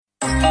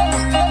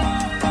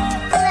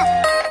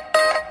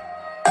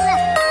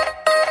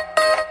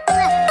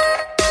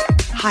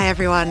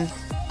everyone,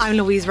 I'm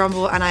Louise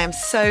Rumble and I am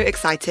so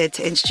excited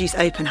to introduce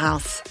Open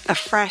House, a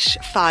fresh,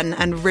 fun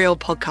and real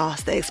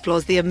podcast that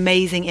explores the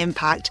amazing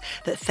impact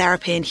that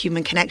therapy and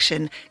human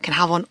connection can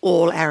have on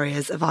all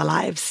areas of our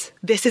lives.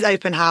 This is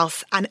Open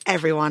House and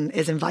everyone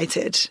is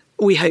invited.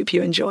 We hope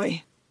you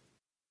enjoy.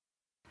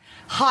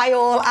 Hi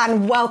all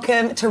and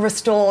welcome to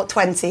Restore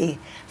 20,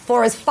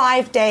 Fora's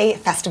 5-day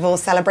festival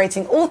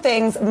celebrating all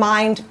things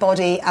mind,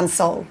 body and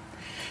soul.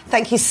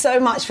 Thank you so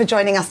much for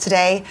joining us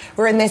today.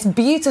 We're in this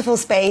beautiful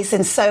space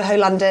in Soho,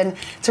 London,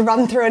 to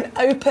run through an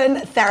open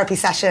therapy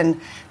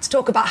session to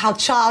talk about how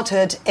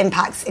childhood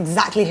impacts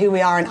exactly who we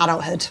are in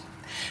adulthood,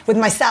 with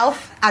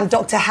myself and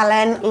Dr.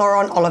 Helene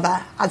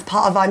Laurent-Oliver as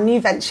part of our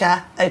new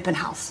venture, Open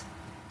House.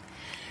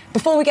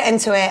 Before we get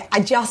into it,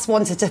 I just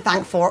wanted to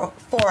thank Fora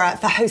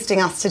for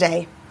hosting us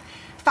today.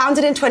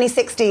 Founded in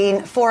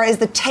 2016, Fora is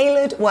the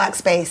tailored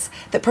workspace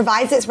that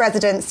provides its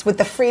residents with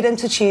the freedom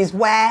to choose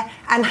where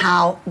and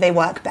how they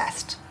work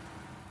best.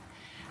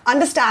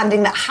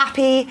 Understanding that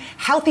happy,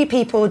 healthy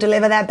people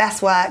deliver their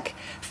best work,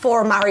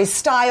 Fora marries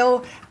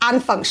style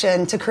and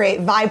function to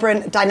create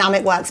vibrant,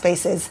 dynamic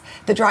workspaces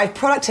that drive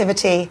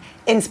productivity,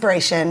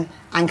 inspiration,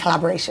 and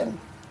collaboration.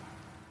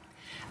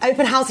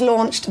 Open House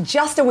launched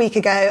just a week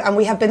ago and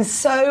we have been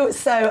so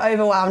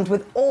overwhelmed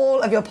with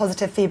all of your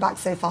positive feedback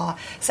so far.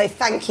 So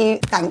thank you.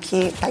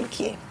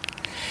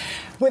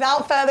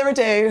 Without further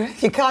ado,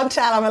 if you can't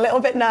tell, I'm a little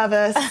bit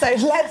nervous. So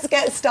let's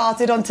get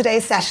started on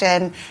today's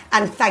session.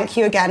 And thank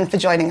you again for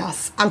joining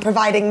us and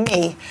providing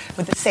me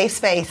with a safe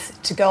space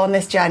to go on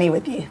this journey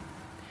with you.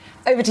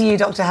 Over to you,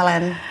 Dr.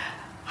 Helene.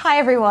 Hi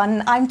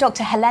everyone, I'm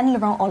Dr. Helene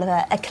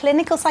Laurent-Oliver, a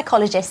clinical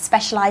psychologist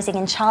specialising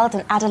in child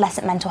and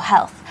adolescent mental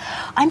health.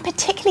 I'm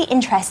particularly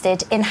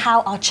interested in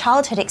how our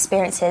childhood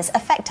experiences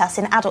affect us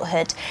in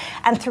adulthood,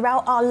 and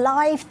throughout our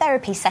live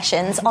therapy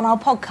sessions on our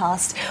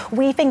podcast,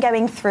 we've been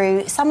going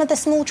through some of the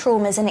small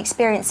traumas and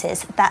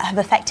experiences that have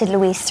affected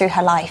Louise through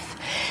her life.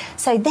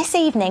 So this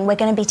evening we're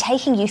going to be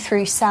taking you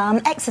through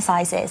some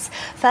exercises.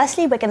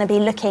 Firstly, we're going to be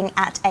looking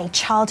at a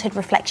childhood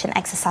reflection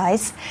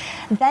exercise,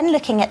 then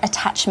looking at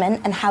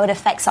attachment and how it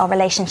affects our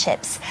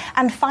relationships,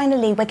 and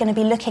finally we're going to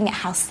be looking at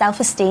how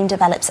self-esteem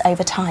develops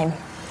over time.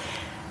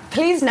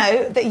 Please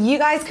note that you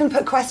guys can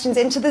put questions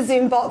into the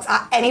Zoom box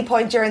at any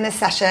point during this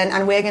session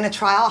and we're going to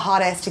try our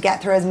hardest to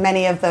get through as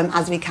many of them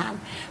as we can.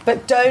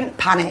 But don't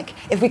panic.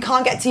 If we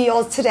can't get to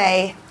yours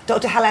today,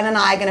 Dr. Helene and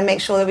I are going to make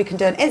sure that we can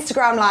do an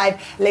Instagram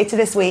Live later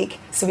this week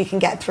so we can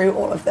get through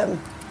all of them.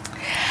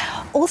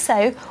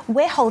 Also,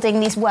 we're holding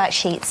these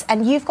worksheets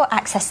and you've got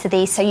access to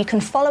these so you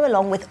can follow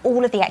along with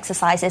all of the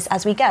exercises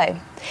as we go.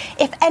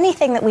 If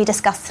anything that we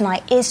discuss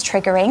tonight is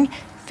triggering,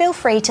 feel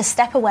free to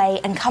step away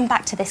and come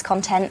back to this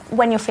content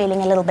when you're feeling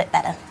a little bit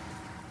better.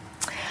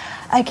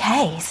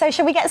 Okay, so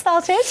shall we get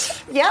started?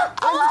 Yep,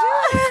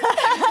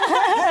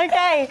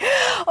 Okay,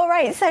 all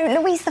right. So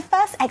Louise, the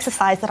first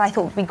exercise that I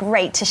thought would be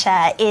great to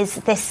share is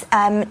this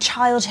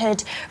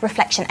childhood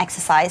reflection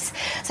exercise.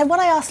 So what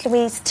I asked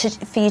Louise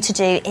for you to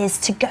do is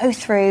to go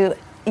through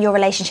your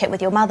relationship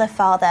with your mother,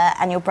 father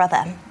and your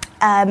brother.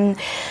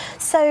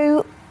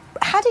 So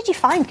how did you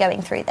find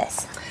going through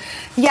this?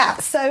 Yeah,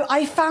 so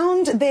I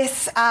found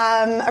this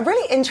a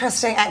really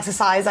interesting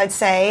exercise, I'd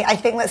say. I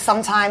think that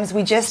sometimes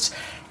we just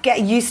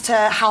get used to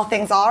how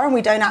things are and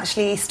we don't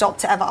actually stop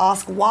to ever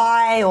ask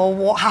why or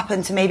what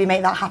happened to maybe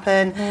make that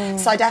happen.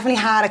 So I definitely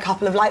had a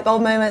couple of light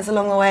bulb moments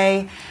along the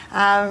way.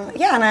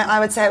 And I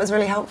would say it was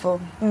really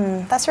helpful.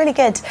 That's really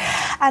good.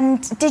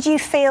 And did you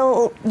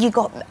feel you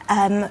got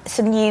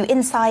some new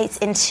insights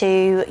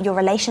into your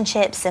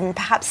relationships and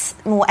perhaps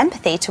more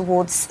empathy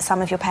towards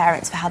some of your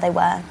parents for how they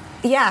were?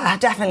 Yeah,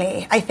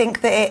 definitely. I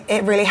think that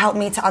it really helped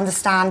me to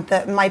understand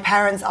that my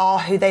parents are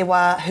who they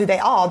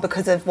are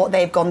because of what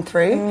they've gone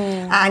through.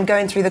 And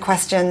going through the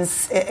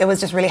questions, it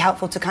was just really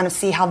helpful to kind of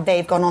see how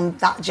they've gone on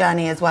that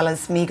journey as well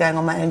as me going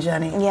on my own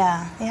journey.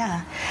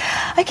 Yeah.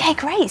 Okay,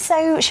 great.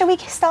 So shall we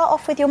start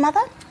off with your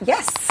mother?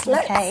 Yes,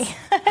 let's. Okay.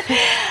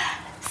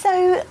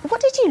 So what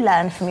did you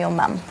learn from your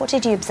mum? What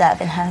did you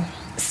observe in her?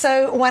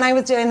 So when I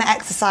was doing the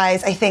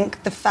exercise, I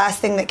think the first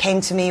thing that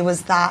came to me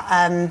was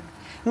that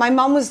my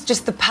mum was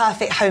just the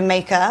perfect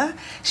homemaker.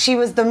 She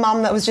was the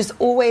mum that was just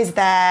always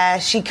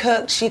there. She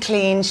cooked, she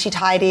cleaned, she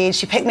tidied,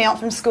 she picked me up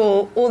from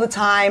school all the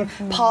time,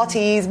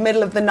 parties,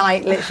 middle of the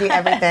night, literally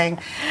everything.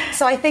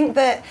 So I think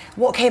that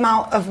what came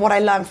out of what I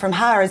learned from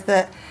her is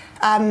that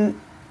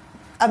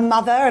a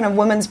mother and a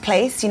woman's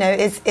place,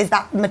 is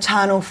that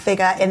maternal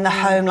figure in the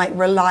home, like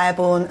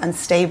reliable and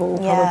stable,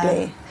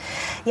 probably.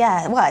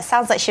 Yeah, well, it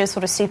sounds like she was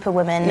sort of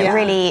superwoman,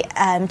 really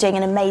doing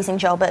an amazing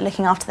job at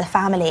looking after the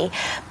family.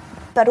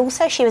 But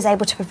also she was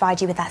able to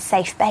provide you with that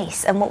safe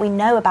base. And what we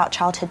know about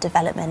childhood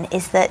development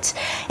is that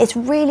it's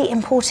really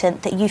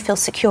important that you feel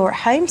secure at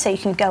home so you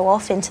can go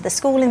off into the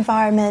school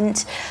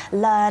environment,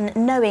 learn,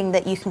 knowing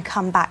that you can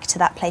come back to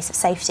that place of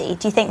safety.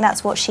 Do you think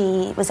that's what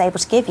she was able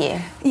to give you?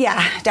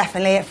 Yeah,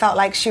 definitely. It felt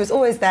like she was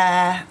always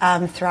there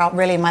throughout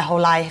really my whole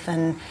life,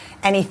 and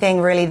anything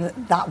really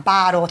that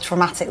bad or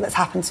traumatic that's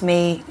happened to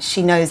me,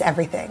 she knows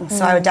everything.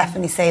 So I would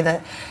definitely say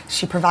that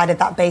she provided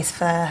that base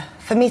for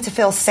me to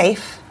feel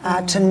safe,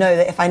 to know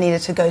that if I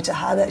needed to go to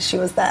her, that she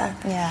was there.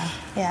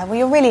 Yeah. Well,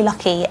 you're really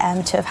lucky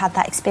to have had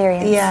that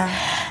experience. Yeah.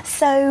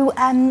 So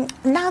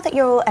now that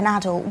you're an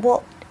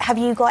adult, have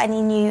you got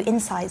any new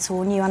insights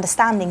or new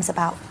understandings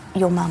about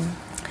your mum?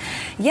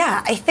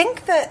 Yeah, I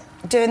think that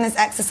doing this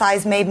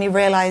exercise made me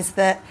realise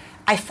that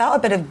I felt a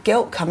bit of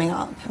guilt coming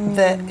up,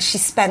 that she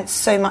spent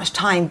so much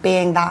time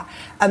being that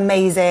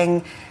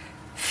amazing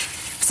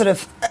sort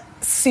of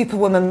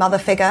superwoman mother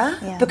figure.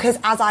 Yeah. Because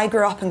as I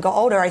grew up and got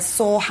older, I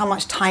saw how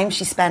much time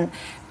she spent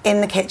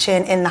in the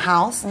kitchen, in the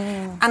house.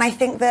 And I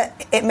think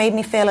that it made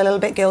me feel a little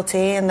bit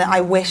guilty, and that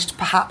I wished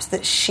perhaps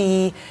that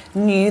she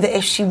knew that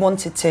if she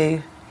wanted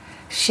to,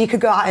 she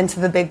could go out into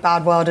the big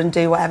bad world and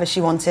do whatever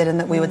she wanted, and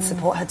that we would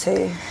support her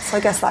too. So I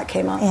guess that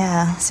came up.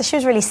 Yeah, so she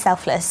was really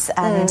selfless,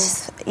 and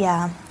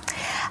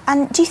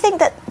And do you think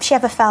that she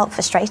ever felt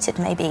frustrated,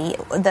 maybe,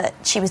 that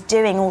she was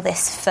doing all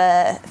this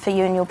for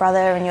you and your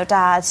brother and your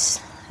dad?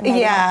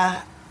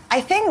 Yeah,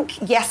 I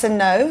think yes and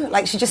no.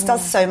 Like, she just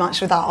does so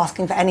much without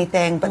asking for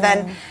anything. But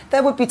then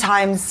there would be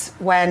times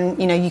when,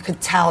 you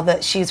could tell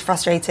that she's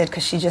frustrated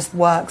because she just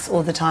works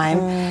all the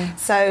time.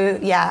 So,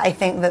 yeah, I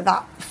think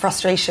that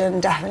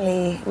frustration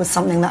definitely was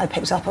something that I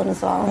picked up on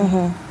as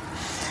well.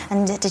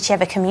 And did she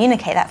ever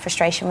communicate that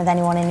frustration with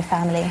anyone in your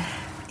family?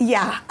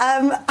 Yeah,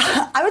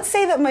 I would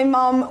say that my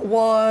mum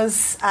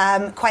was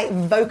quite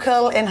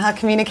vocal in her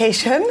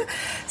communication.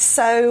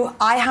 So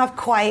I have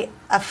quite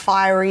a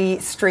fiery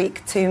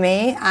streak to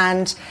me,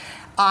 and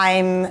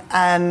I'm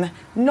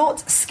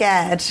not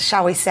scared,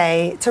 shall we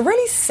say, to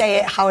really say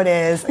it how it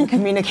is and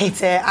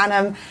communicate it.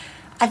 And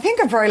I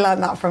think I probably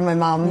learned that from my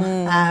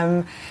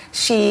mum.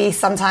 She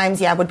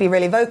sometimes, would be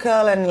really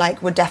vocal and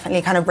would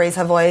definitely kind of raise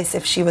her voice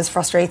if she was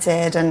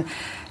frustrated, and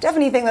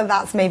definitely think that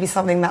that's maybe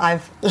something that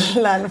I've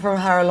learned from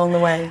her along the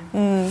way.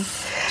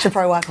 Should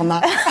probably work on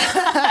that.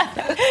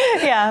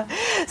 Yeah.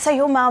 So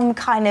your mum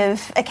kind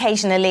of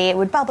occasionally it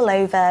would bubble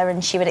over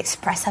and she would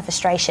express her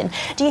frustration.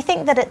 Do you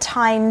think that at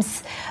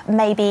times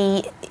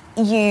maybe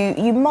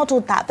you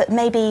modelled that, but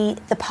maybe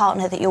the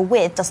partner that you're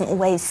with doesn't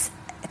always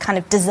kind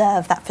of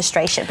deserve that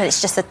frustration, but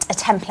it's just a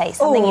template,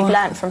 something you've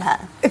learned from her?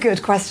 A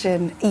good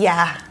question.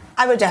 Yeah,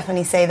 I would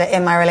definitely say that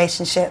in my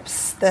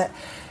relationships that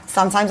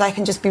sometimes I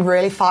can just be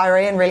really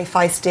fiery and really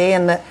feisty,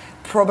 and that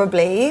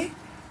probably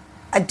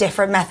a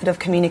different method of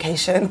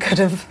communication could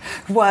have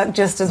worked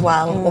just as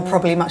well, or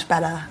probably much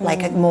better,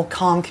 like a more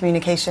calm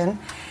communication.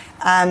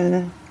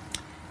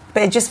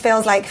 But it just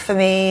feels like, for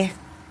me,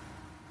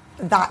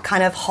 that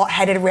kind of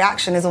hot-headed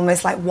reaction is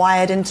almost like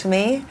wired into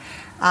me.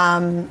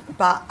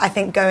 But I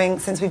think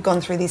since we've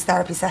gone through these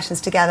therapy sessions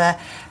together,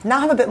 now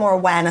I have a bit more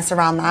awareness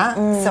around that,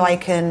 so I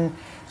can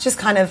just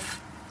kind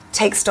of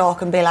take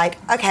stock and be like,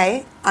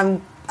 okay,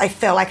 I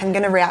feel like I'm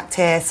going to react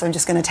here, so I'm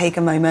just going to take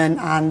a moment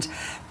and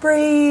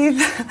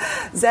breathe,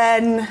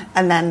 zen,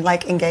 and then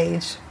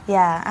engage.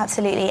 Yeah,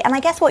 absolutely. And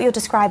I guess what you're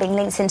describing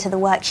links into the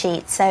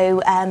worksheet.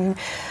 So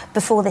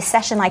before this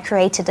session, I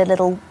created a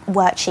little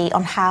worksheet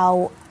on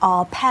how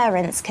our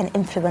parents can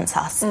influence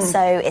us.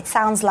 So it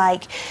sounds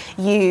like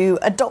you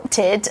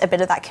adopted a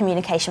bit of that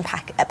communication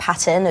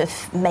pattern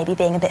of maybe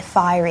being a bit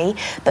fiery.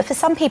 But for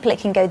some people, it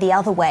can go the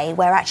other way,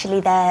 where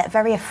actually they're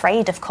very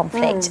afraid of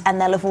conflict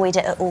and they'll avoid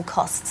it at all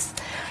costs.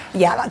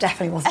 Yeah, that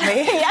definitely wasn't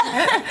me.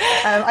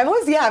 I've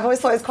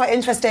always thought it's quite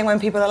interesting when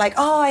people are like,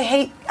 oh, I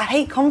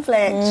hate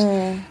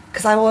conflict.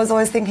 Because I was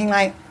always thinking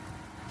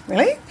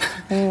really?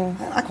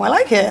 I quite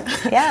like it.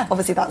 Yeah.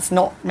 Obviously that's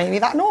not maybe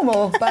that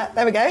normal, but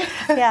there we go.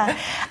 Yeah.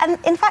 And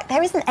in fact,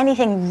 there isn't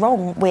anything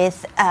wrong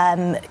with,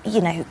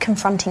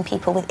 confronting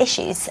people with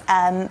issues.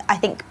 I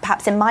think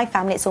perhaps in my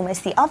family it's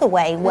almost the other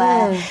way,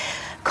 where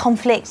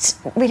conflict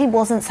really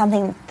wasn't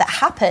something that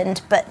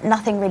happened, but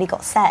nothing really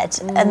got said,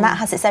 and that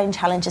has its own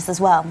challenges as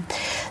well.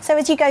 So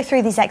as you go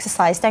through these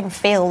exercises, don't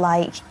feel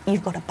like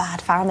you've got a bad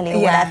family or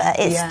whatever.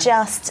 It's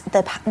just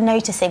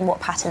noticing what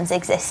patterns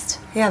exist.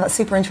 Yeah, that's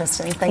super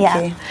interesting. Thank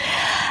you.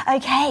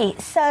 Okay,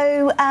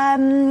 so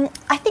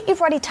I think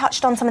you've already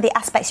touched on some of the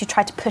aspects you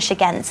tried to push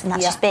against, and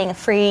that's just being a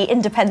free,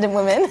 independent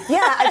woman.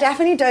 Yeah, I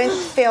definitely don't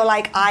feel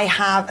like I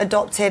have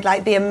adopted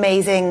the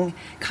amazing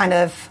kind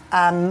of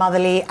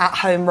motherly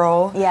at-home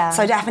role. Yeah.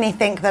 So I definitely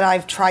think that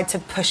I've tried to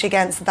push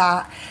against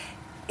that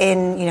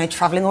in,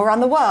 travelling all around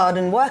the world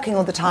and working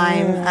all the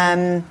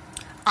time.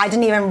 I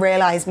didn't even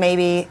realise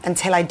maybe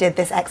until I did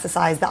this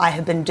exercise that I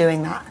had been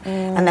doing that.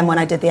 And then when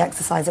I did the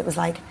exercise, it was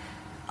like,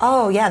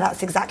 oh yeah,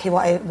 that's exactly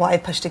what I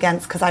pushed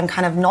against, because I'm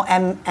kind of not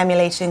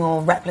emulating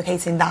or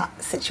replicating that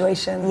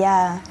situation.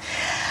 Yeah.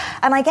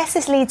 And I guess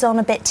this leads on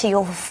a bit to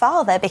your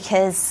father,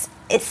 because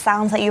it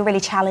sounds like you're really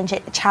channeling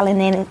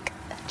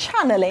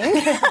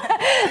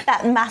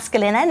that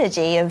masculine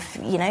energy of,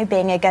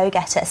 being a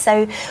go-getter.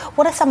 So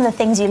what are some of the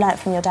things you learnt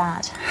from your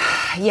dad?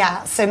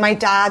 Yeah, so my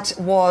dad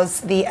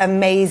was the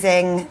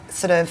amazing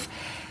sort of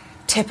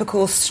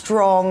typical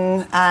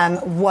strong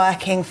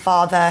working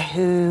father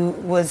who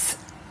was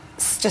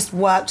just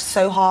worked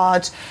so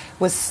hard,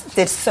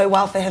 did so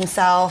well for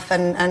himself,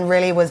 and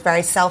really was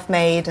very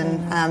self-made,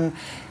 and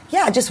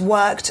just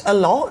worked a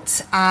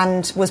lot,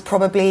 and was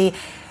probably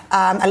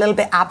a little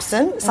bit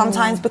absent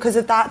sometimes because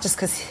of that, just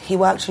because he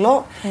worked a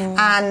lot.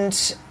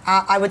 And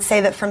I would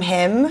say that from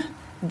him,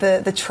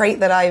 the trait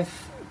that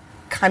I've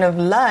kind of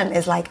learned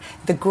is like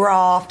the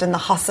graft and the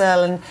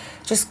hustle, and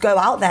just go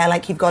out there.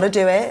 Like, you've got to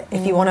do it.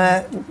 If you want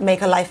to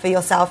make a life for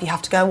yourself, you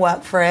have to go and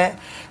work for it.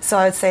 So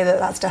I would say that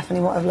that's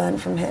definitely what I've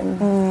learned from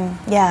him.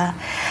 Yeah.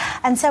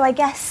 And so I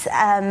guess,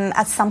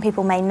 as some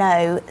people may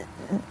know,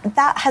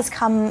 that has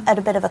come at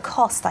a bit of a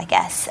cost, I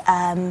guess.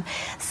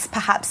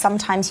 Perhaps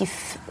sometimes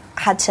you've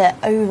had to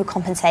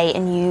overcompensate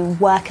and you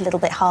work a little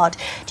bit hard.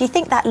 Do you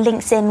think that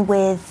links in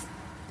with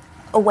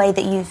a way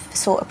that you've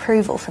sought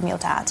approval from your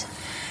dad?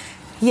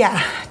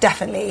 Yeah,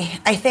 definitely.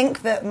 I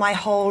think that my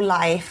whole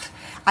life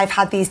I've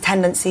had these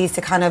tendencies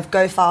to kind of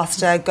go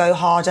faster, go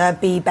harder,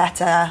 be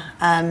better.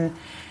 And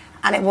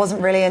it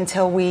wasn't really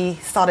until we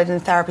started in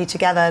therapy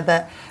together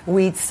that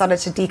we started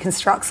to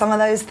deconstruct some of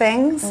those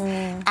things.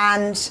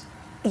 And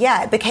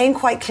yeah, it became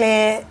quite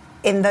clear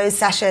in those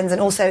sessions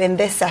and also in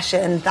this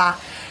session that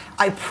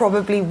I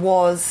probably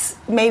was,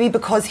 maybe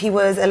because he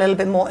was a little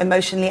bit more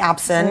emotionally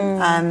absent,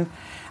 and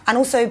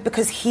also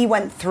because he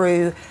went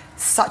through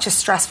such a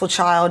stressful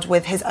child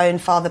with his own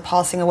father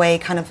passing away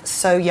kind of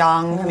so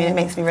young. I mean, it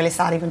makes me really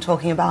sad even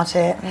talking about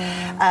it.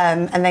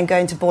 And then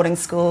going to boarding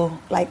school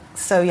like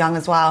so young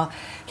as well.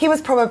 He was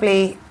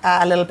probably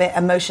a little bit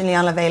emotionally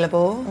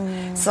unavailable.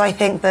 So I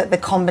think that the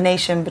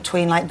combination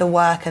between like the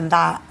work and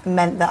that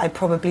meant that I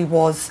probably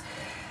was,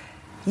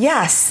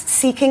 yes,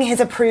 seeking his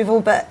approval,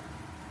 but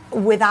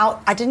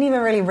I didn't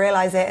even really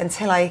realize it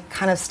until I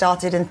kind of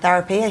started in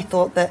therapy. I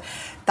thought that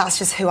that's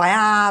just who I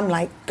am,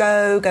 like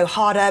go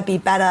harder, be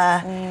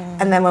better.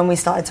 And then when we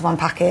started to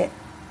unpack it,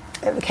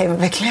 it became a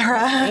bit clearer.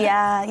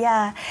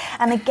 Yeah.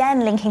 And again,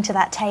 linking to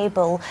that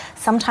table,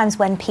 sometimes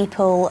when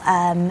people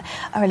are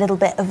a little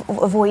bit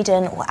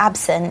avoidant or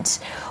absent,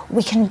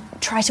 we can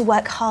try to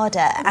work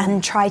harder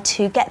and try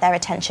to get their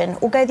attention,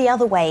 or go the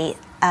other way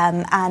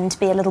and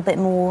be a little bit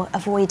more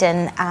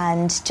avoidant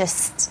and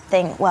just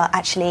think, well,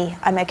 actually,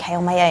 I'm okay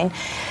on my own.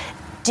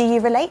 Do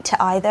you relate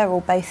to either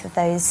or both of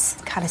those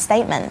kind of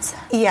statements?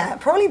 Yeah,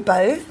 probably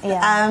both.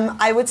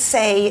 I would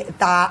say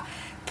that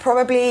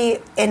probably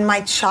in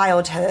my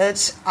childhood,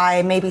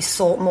 I maybe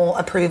sought more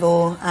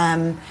approval,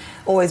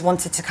 always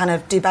wanted to kind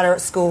of do better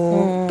at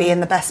school, be in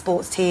the best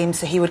sports team,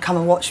 so he would come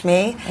and watch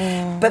me.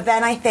 But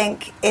then I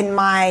think in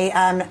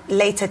my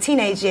later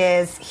teenage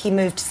years, he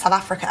moved to South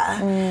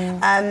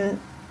Africa.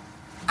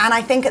 And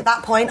I think at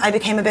that point I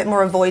became a bit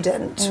more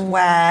avoidant,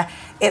 where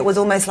it was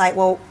almost like,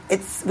 well,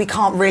 we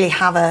can't really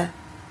have a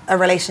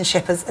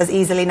relationship as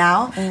easily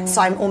now,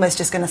 so I'm almost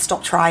just going to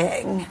stop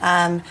trying.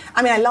 I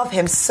mean, I love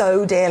him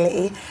so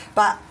dearly,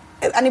 but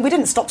we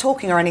didn't stop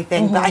talking or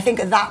anything, but I think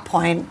at that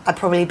point I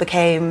probably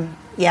became,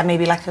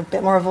 maybe like a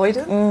bit more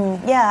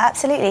avoidant. Yeah,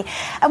 absolutely.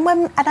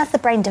 And as the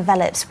brain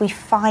develops, we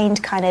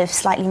find kind of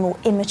slightly more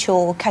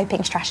immature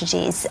coping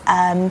strategies.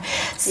 I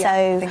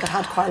think I've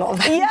had quite a lot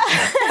of them.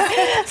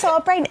 Yeah. So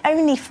our brain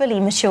only fully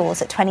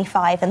matures at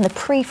 25, and the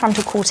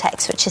prefrontal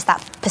cortex, which is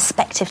that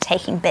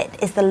perspective-taking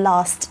bit, is the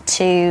last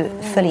to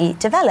fully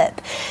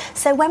develop.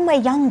 So when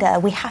we're younger,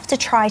 we have to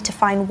try to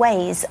find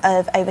ways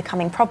of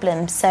overcoming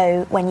problems.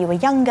 So when you were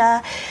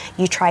younger,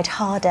 you tried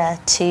harder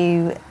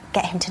to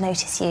get him to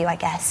notice you, I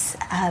guess,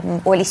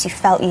 or at least you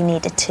felt you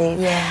needed to.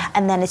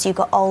 And then as you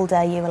got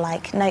older, you were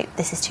like, nope,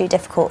 this is too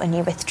difficult, and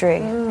you withdrew.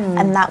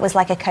 And that was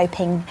like a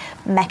coping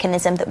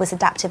mechanism that was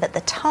adaptive at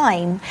the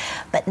time,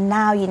 but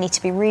now you need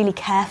to be really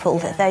careful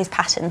that those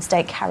patterns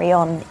don't carry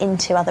on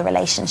into other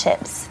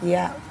relationships.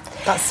 Yeah,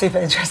 that's super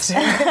interesting.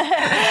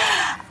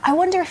 I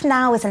wonder if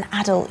now as an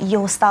adult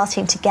you're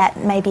starting to get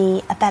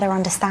maybe a better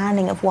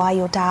understanding of why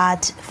your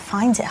dad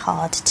finds it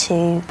hard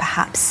to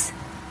perhaps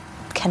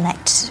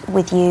connect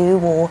with you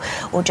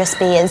or just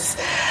be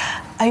as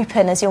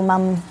open as your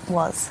mum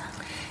was.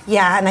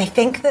 Yeah, and I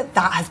think that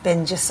has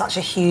been just such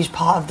a huge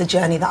part of the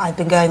journey that I've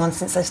been going on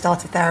since I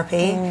started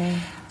therapy.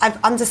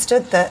 I've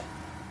understood that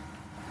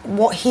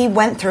what he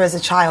went through as a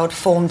child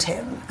formed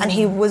him, and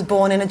he was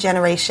born in a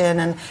generation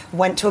and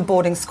went to a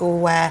boarding school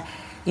where,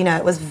 you know,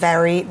 it was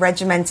very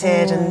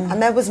regimented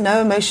and there was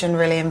no emotion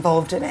really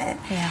involved in it.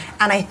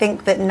 And I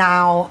think that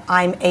now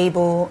I'm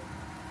able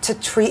to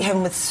treat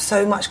him with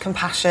so much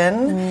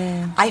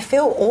compassion. I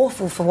feel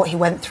awful for what he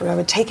went through. I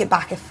would take it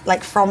back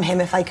from him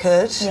if I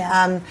could.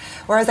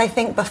 Whereas I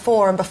think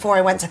before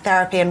I went to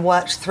therapy and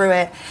worked through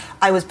it,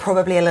 I was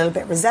probably a little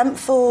bit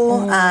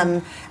resentful.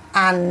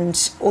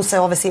 And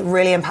also obviously it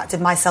really impacted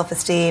my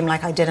self-esteem,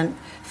 like I didn't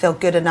feel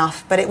good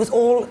enough. But it was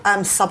all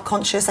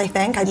subconscious, I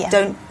think. I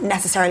don't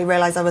necessarily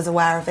realise I was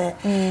aware of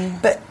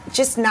it. But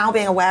just now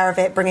being aware of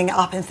it, bringing it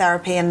up in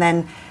therapy, and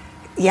then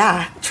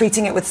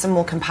treating it with some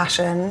more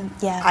compassion.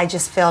 I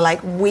just feel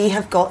like we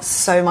have got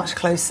so much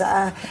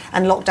closer,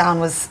 and lockdown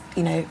was,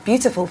 you know,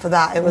 beautiful for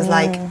that. It was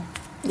like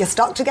you're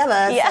stuck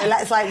together, Yeah. so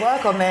let's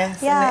work on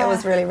this. Yeah. And it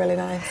was really, really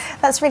nice.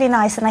 That's really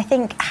nice, and I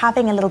think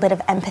having a little bit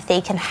of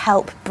empathy can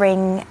help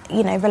bring,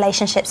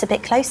 relationships a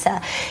bit closer.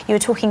 You were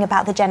talking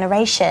about the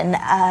generation.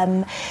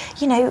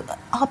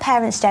 Our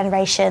parents'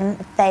 generation,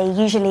 they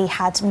usually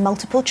had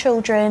multiple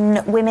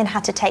children. Women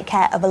had to take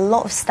care of a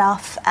lot of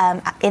stuff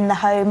in the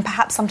home,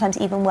 perhaps sometimes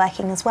even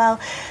working as well.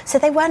 So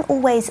they weren't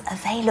always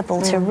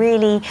available to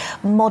really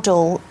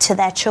model to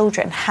their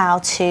children how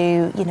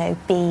to,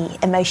 be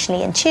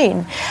emotionally in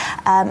tune.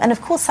 And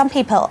of course, some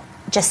people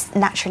just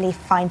naturally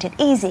find it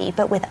easy,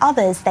 but with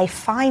others, they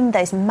find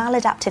those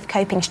maladaptive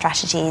coping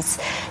strategies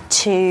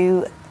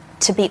to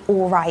be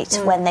all right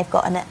when they've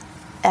got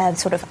a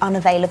sort of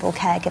unavailable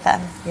caregiver.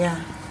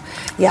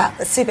 Yeah,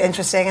 it's super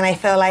interesting, and I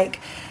feel like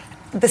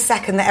the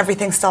second that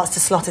everything starts to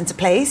slot into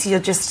place, you're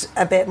just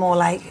a bit more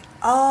like,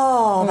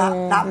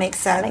 that makes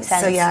sense. That makes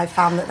sense. So yeah, I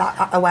found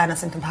that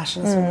awareness and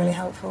compassion has been really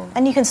helpful.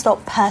 And you can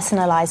stop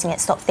personalising it,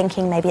 stop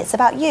thinking maybe it's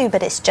about you,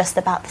 but it's just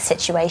about the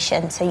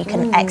situation, so you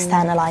can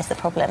externalise the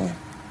problem.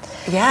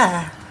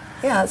 Yeah,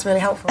 that's really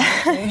helpful.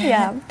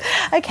 Yeah.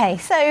 Okay,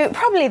 so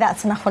probably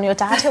that's enough on your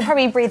dad. He'll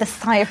probably breathe a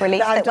sigh of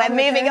relief that we're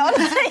moving on.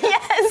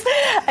 Yes.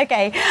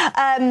 Okay.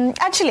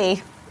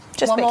 Actually,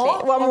 just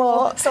one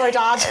more. Sorry,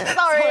 Dad.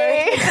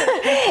 Sorry.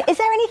 Is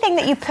there anything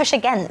that you push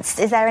against?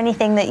 Is there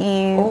anything that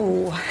you...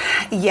 Oh,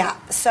 yeah.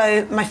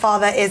 So my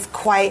father is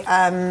quite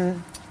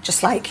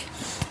just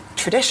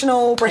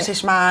traditional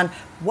British man,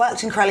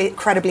 worked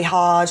incredibly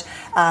hard.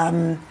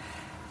 And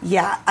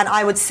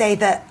I would say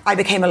that I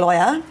became a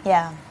lawyer.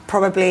 Yeah.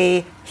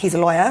 Probably he's a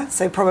lawyer,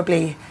 so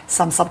probably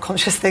some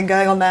subconscious thing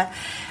going on there.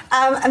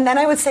 And then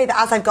I would say that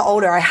as I've got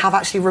older, I have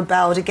actually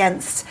rebelled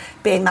against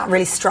being that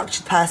really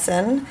structured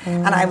person.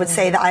 And I would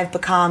say that I've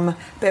become a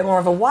bit more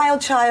of a wild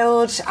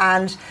child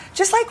and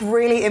just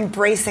really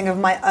embracing of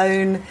my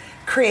own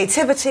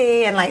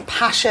creativity and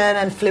passion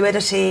and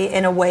fluidity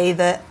in a way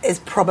that is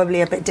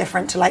probably a bit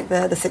different to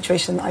the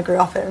situation that I grew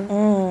up in.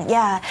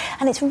 Yeah,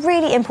 and it's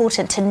really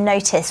important to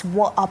notice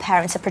what our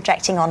parents are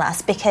projecting on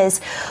us,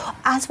 because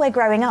as we're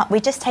growing up, we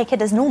just take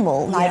it as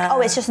normal.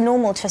 It's just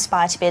normal to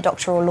aspire to be a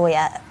doctor or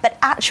lawyer. But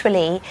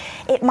actually,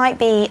 it might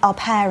be our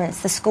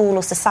parents, the school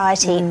or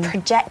society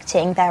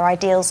projecting their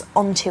ideals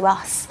onto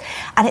us.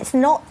 And it's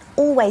not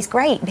always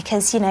great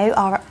because,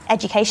 our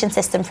education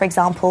system, for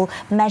example,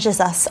 measures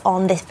us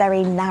on this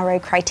very narrow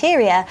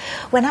criteria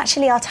when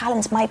actually our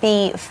talents might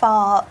be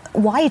far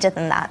wider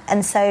than that.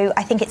 And so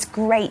I think it's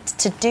great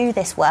to do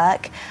this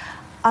work,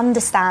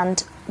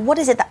 understand what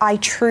is it that I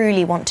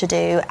truly want to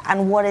do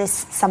and what is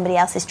somebody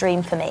else's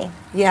dream for me.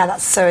 Yeah,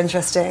 that's so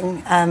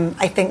interesting.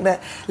 I think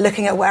that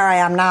looking at where I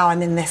am now,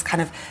 I'm in this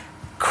kind of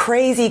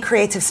crazy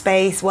creative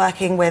space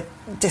working with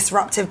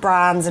disruptive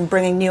brands and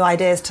bringing new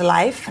ideas to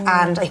life.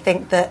 And I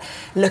think that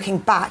looking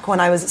back when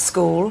I was at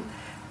school,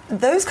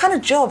 those kind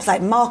of jobs like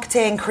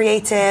marketing,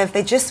 creative,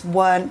 they just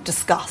weren't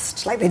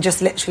discussed. They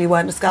just literally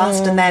weren't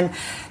discussed. And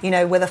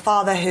then, with a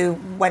father who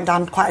went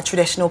down quite a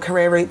traditional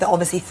career route that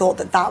obviously thought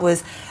that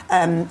was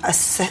a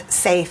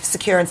safe,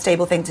 secure and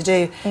stable thing to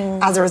do.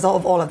 As a result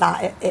of all of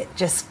that, it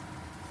just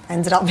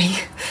ended up me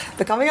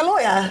becoming a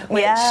lawyer,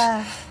 which...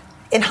 Yeah.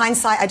 In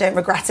hindsight, I don't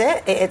regret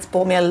it. It's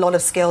brought me a lot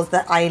of skills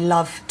that I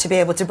love to be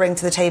able to bring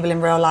to the table in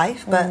real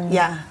life. But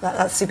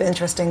that's super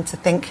interesting to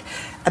think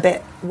a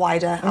bit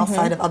wider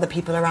outside of other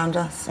people around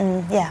us.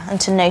 Yeah, and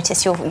to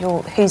notice your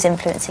who's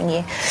influencing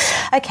you.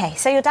 Okay,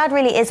 so your dad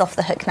really is off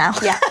the hook now.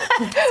 Yeah.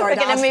 Sorry,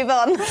 We're going to move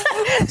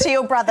on to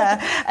your brother,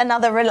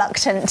 another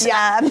reluctant.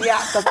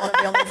 Doesn't want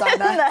to be on the side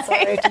there. No.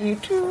 Sorry to you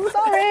too.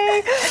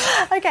 Sorry.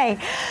 Okay,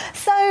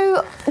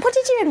 so what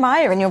did you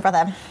admire in your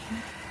brother?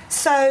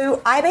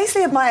 So I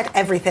basically admired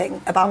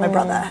everything about my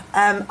brother.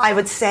 I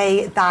would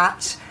say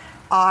that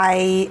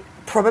I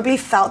probably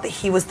felt that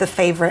he was the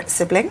favourite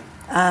sibling.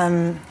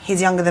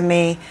 He's younger than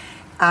me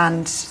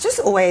and just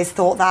always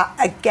thought that,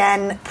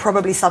 again,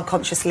 probably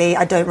subconsciously.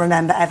 I don't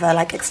remember ever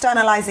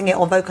externalising it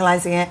or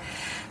vocalising it.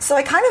 So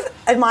I kind of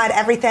admired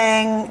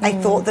everything. I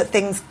thought that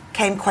things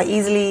came quite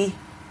easily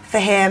for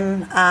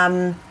him.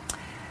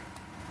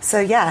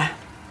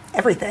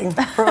 Everything,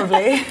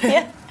 probably.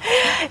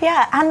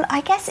 Yeah, and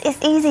I guess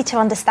it's easy to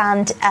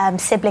understand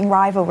sibling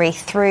rivalry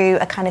through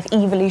a kind of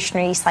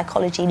evolutionary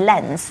psychology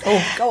lens.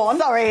 Oh, go on.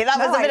 Sorry, that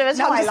was a bit of a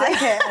tongue I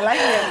like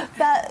it.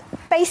 But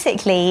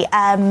basically,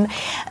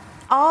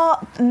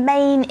 our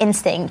main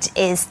instinct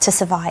is to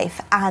survive.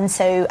 And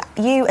so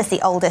you, as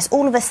the oldest,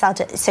 all of a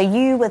sudden, so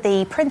you were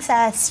the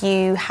princess,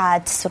 you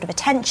had sort of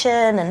attention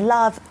and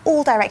love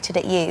all directed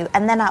at you.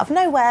 And then out of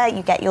nowhere,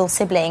 you get your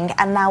sibling,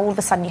 and now all of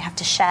a sudden you have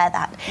to share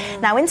that.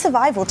 Now, in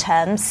survival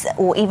terms,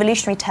 or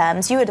evolutionary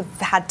terms, you would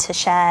have had to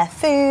share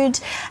food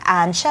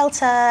and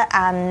shelter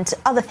and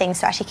other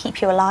things to actually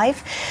keep you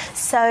alive.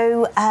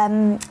 So,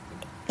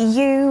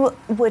 you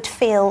would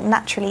feel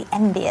naturally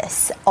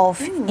envious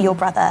of your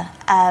brother.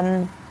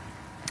 And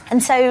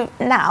so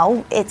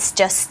now it's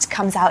just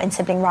comes out in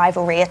sibling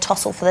rivalry, a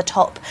tussle for the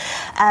top.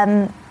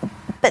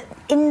 But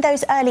in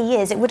those early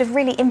years, it would have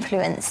really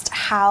influenced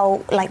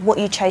how, like, what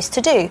you chose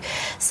to do.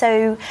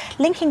 So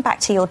linking back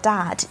to your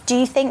dad, do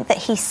you think that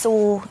he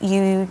saw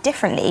you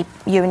differently,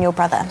 you and your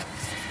brother?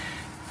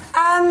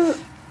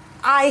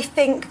 I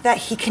think that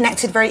he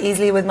connected very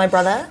easily with my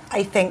brother.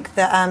 I think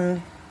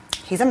that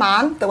he's a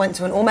man that went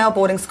to an all-male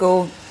boarding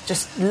school,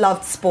 just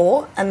loved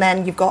sport, and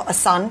then you've got a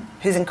son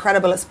who's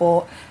incredible at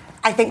sport.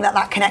 I think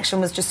that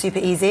connection was just super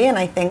easy, and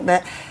I think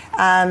that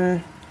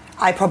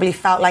I probably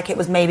felt like it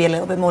was maybe a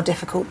little bit more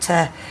difficult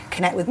to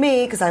connect with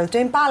me because I was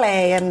doing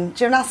ballet and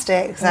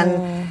gymnastics,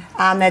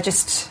 and they're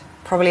just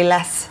probably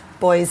less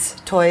boys'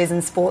 toys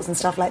and sports and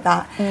stuff like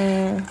that.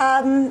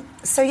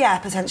 So yeah,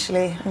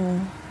 potentially.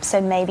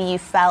 So maybe you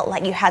felt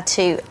like you had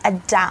to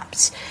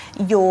adapt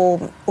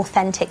your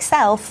authentic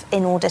self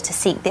in order to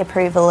seek the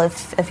approval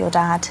of your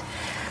dad.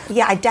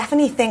 Yeah, I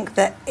definitely think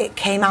that it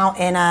came out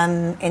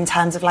in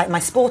terms of like my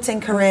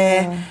sporting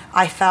career.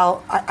 I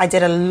felt I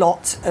did a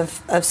lot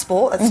of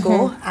sport at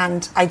school,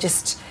 and I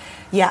just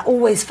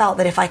always felt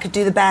that if I could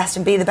do the best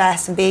and be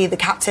the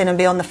captain and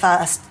be on the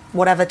first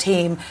whatever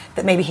team,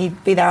 that maybe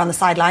he'd be there on the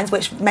sidelines,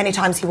 which many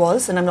times he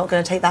was, and I'm not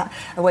going to take that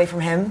away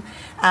from him.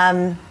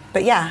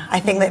 But yeah, I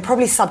think that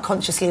probably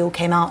subconsciously all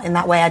came out in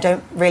that way. I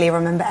don't really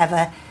remember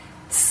ever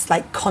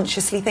like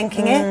consciously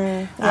thinking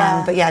it.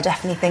 But yeah, I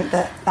definitely think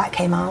that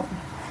came out.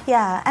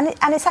 Yeah,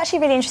 and it's actually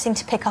really interesting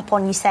to pick up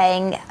on you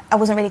saying I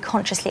wasn't really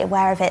consciously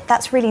aware of it.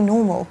 That's really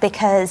normal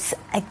because,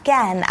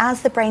 again,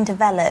 as the brain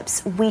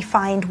develops, we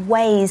find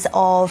ways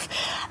of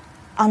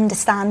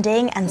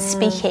understanding and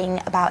speaking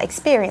about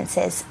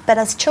experiences. But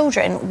as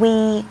children,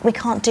 we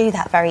can't do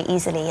that very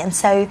easily. And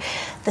so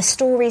the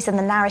stories and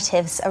the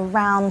narratives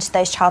around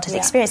those childhood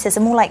experiences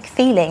are more like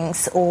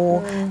feelings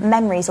or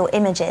memories or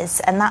images.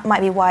 And that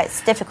might be why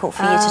it's difficult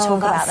for you to talk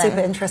about them. That's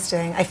super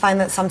interesting. I find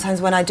that sometimes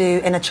when I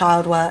do inner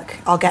child work,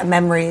 I'll get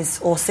memories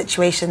or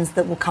situations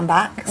that will come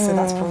back. So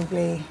that's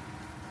probably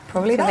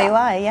that.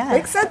 Why, yeah.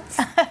 Makes sense.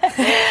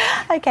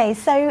 Okay,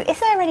 so is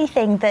there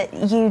anything that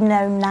you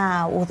know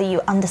now or that you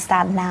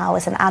understand now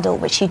as an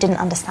adult which you didn't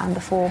understand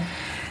before?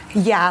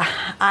 Yeah,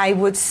 I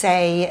would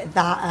say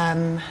that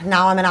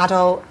now I'm an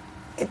adult,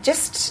 it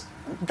just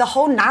the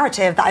whole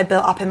narrative that I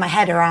built up in my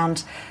head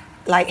around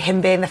like him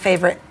being the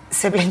favourite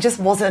sibling just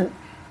wasn't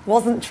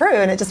true,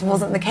 and it just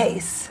wasn't the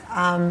case.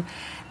 And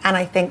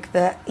I think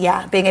that,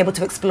 being able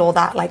to explore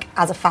that like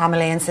as a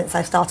family and since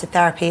I've started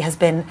therapy has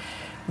been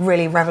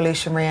really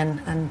revolutionary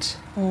and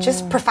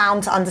just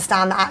profound to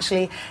understand that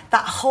actually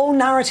that whole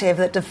narrative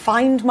that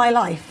defined my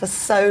life for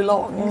so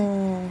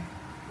long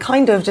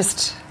kind of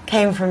just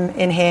came from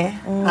in here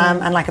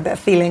and like a bit of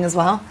feeling as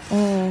well.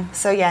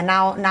 So yeah,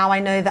 now I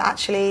know that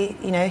actually,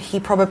 you know, he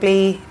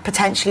probably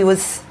potentially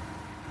was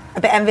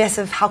a bit envious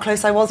of how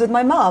close I was with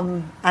my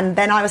mum, and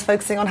then I was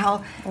focusing on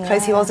how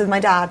close he was with my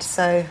dad.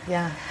 So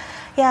yeah,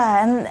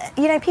 and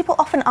you know, people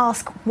often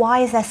ask, why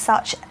is there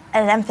such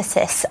an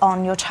emphasis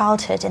on your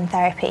childhood in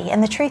therapy?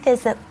 And the truth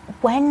is that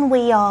when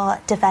we are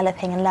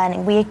developing and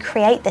learning, we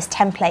create this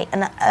template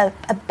and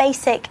a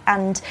basic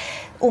and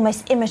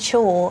almost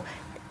immature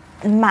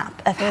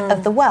map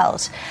of the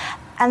world.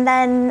 And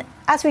then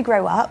as we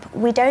grow up,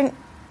 we don't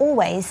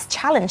always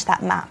challenge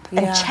that map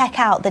and check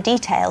out the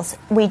details.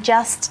 We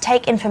just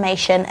take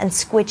information and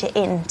squidge it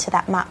into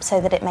that map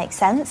so that it makes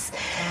sense.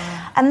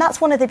 And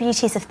that's one of the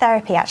beauties of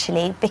therapy,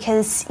 actually,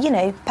 because, you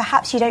know,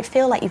 perhaps you don't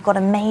feel like you've got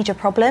a major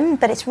problem,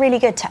 but it's really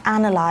good to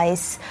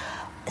analyse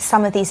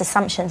some of these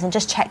assumptions and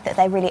just check that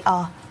they really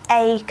are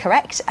A,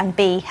 correct, and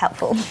B,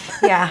 helpful.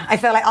 Yeah, I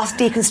feel like us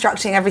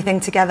deconstructing everything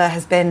together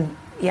has been,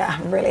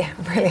 really,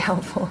 really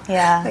helpful.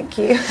 Yeah. Thank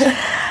you.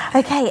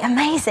 Okay,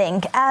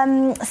 amazing.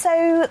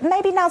 So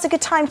maybe now's a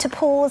good time to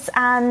pause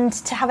and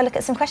to have a look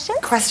at some questions.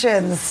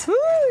 Questions. Woo.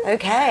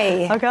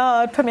 Okay. Oh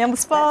God, put me on the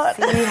spot.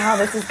 Let's see how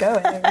this is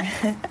going.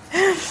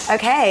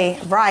 Okay,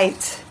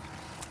 right.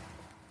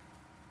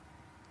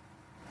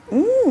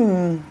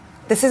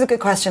 This is a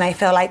good question. I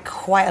feel like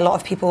quite a lot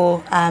of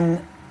people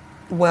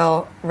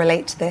will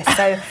relate to this.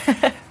 So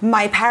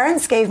my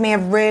parents gave me a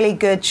really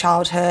good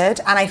childhood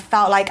and I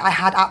felt like I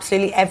had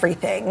absolutely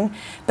everything,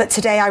 but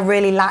today I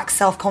really lack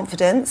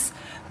self-confidence.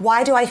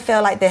 Why do I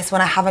feel like this when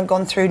I haven't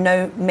gone through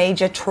no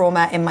major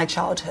trauma in my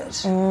childhood?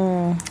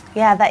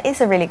 Yeah, that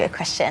is a really good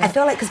question. I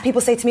feel like, because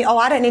people say to me,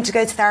 I don't need to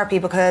go to therapy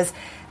because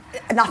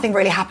nothing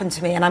really happened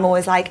to me, and I'm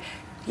always like,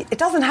 it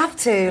doesn't have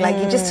to. Like,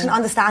 you just can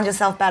understand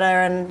yourself better,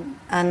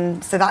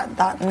 and so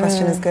that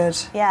question is good.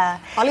 Yeah.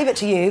 I'll leave it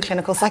to you,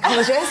 clinical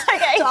psychologist,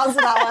 Okay. to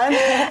answer that one.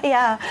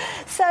 Yeah.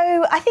 So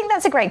I think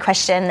that's a great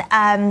question.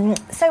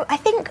 So I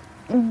think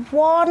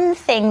one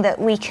thing that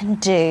we can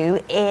do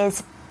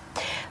is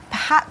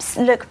perhaps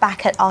look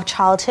back at our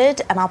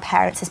childhood and our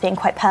parents as being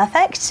quite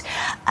perfect,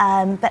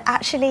 but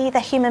actually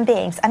they're human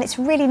beings, and it's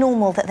really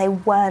normal that they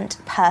weren't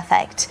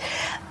perfect.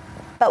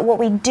 But what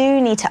we do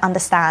need to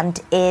understand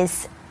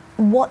is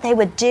what they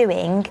were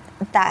doing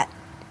that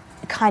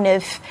kind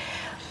of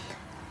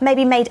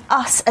maybe made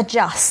us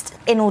adjust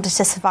in order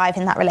to survive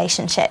in that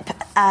relationship.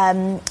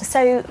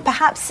 So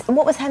perhaps,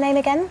 what was her name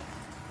again?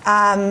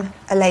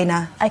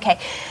 Elena. Okay,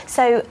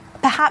 so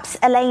perhaps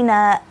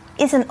Elena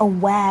isn't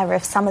aware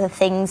of some of the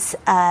things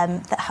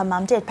that her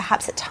mum did.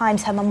 Perhaps at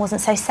times her mum wasn't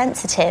so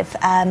sensitive.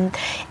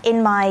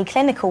 In my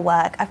clinical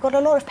work, I've got a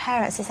lot of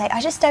parents who say,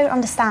 I just don't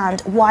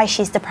understand why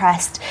she's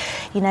depressed.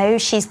 You know,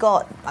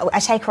 I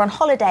take her on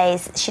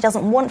holidays, she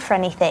doesn't want for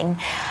anything.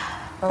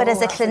 But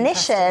as a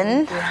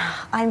clinician,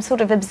 I'm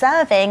sort of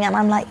observing and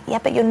I'm like, yeah,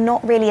 but you're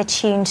not really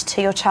attuned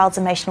to your child's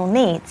emotional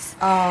needs.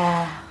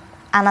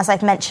 And as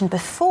I've mentioned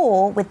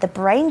before, with the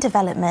brain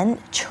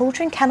development,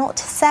 children cannot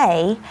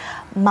say,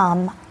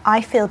 Mum,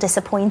 I feel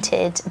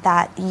disappointed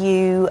that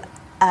you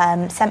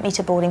sent me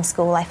to boarding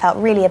school. I felt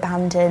really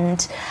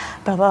abandoned,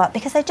 blah, blah, blah,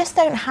 because they just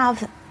don't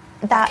have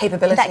that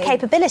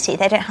capability.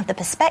 They don't have the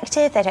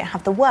perspective, they don't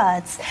have the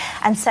words.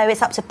 And so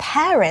it's up to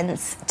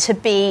parents to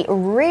be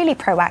really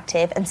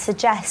proactive and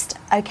suggest,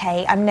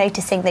 okay, I'm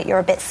noticing that you're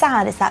a bit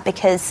sad. Is that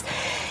because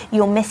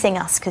you're missing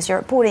us because you're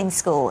at boarding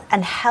school?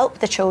 And help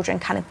the children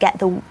kind of get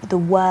the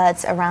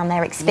words around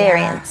their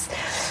experience.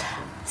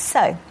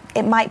 So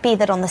it might be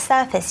that on the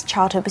surface,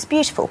 childhood was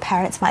beautiful.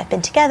 Parents might have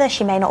been together.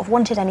 She may not have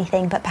wanted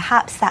anything, but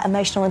perhaps that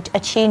emotional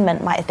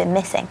attunement might have been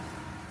missing.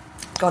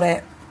 Got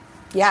it.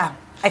 Yeah.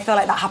 I feel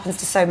like that happens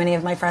to so many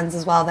of my friends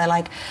as well. They're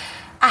like,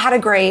 I had a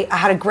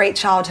great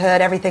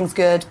childhood, everything's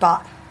good,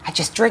 but I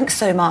just drink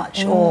so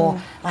much, or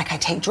like I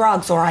take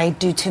drugs, or I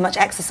do too much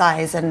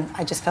exercise, and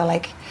I just feel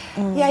like,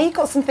 yeah, you've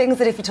got some things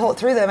that if you talk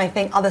through them, I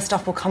think other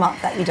stuff will come up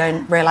that you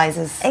don't realise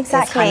is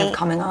kind of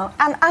coming up.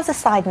 And as a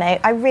side note,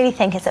 I really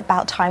think it's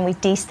about time we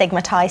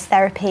destigmatise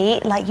therapy.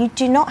 Like, you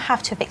do not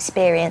have to have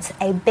experienced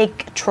a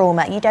big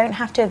trauma. You don't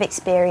have to have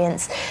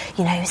experienced,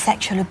 you know,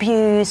 sexual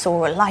abuse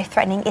or a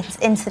life-threatening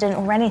incident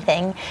or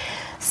anything.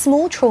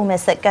 Small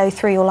traumas that go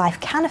through your life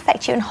can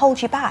affect you and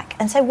hold you back.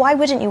 And so why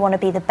wouldn't you want to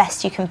be the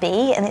best you can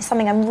be? And it's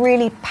something I'm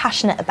really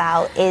passionate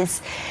about,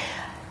 is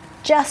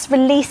just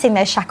releasing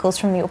those shackles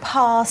from your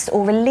past,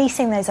 or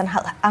releasing those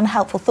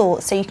unhelpful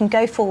thoughts, so you can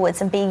go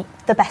forwards and be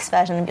the best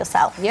version of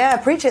yourself. Yeah,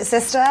 preach it,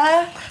 sister.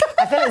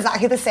 I feel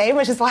exactly the same,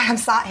 which is why I'm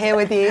sat here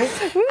with you.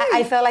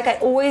 I feel like I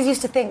always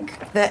used to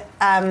think that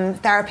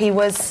therapy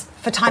was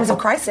for times of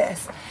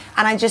crisis.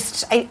 And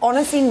I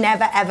honestly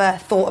never, ever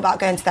thought about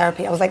going to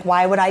therapy. I was like,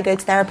 why would I go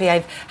to therapy?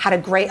 I've had a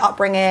great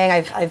upbringing.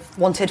 I've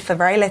wanted for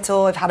very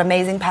little. I've had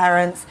amazing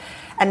parents.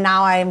 And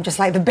now I'm just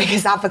like the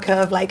biggest advocate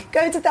of like,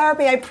 go to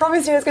therapy. I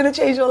promise you it's going to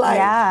change your life.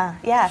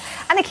 Yeah.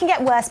 And it can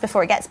get worse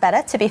before it gets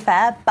better, to be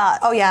fair. But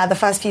oh yeah, the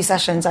first few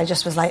sessions I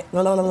just was like,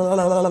 la, la, la, la,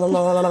 la, la,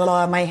 la, la,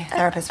 la. My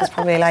therapist was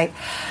probably like,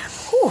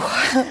 ooh,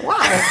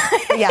 wow.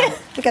 But yeah,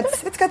 it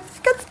gets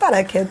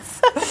better, kids.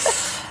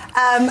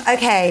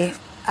 Okay.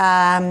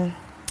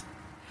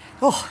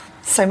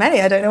 So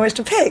many, I don't know which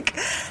to pick.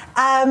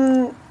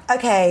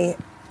 Okay,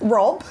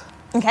 Rob.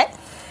 Okay.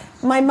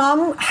 My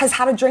mum has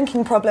had a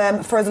drinking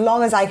problem for as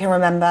long as I can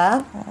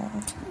remember.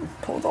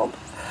 Poor Rob.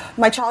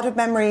 My childhood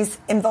memories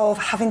involve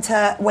having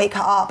to wake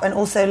her up and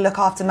also look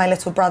after my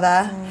little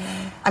brother.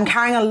 I'm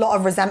carrying a lot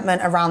of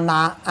resentment around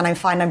that, and I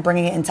find I'm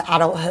bringing it into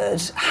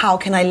adulthood. How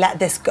can I let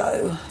this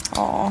go?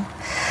 Oh,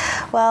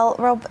 well,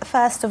 Rob,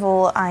 first of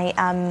all, I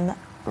am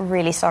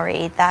really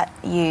sorry that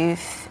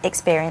you've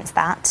experienced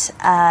that.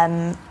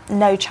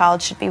 No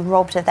child should be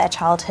robbed of their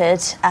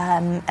childhood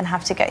and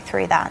have to go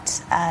through that.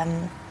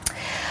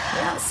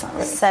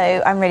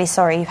 So I'm really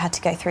sorry you've had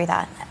to go through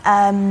that.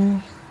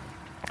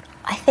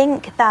 I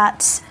think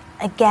that,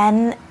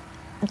 again,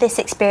 this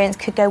experience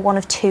could go one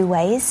of two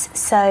ways.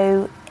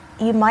 So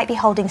you might be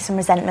holding some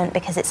resentment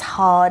because it's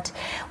hard,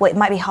 it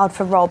might be hard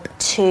for Rob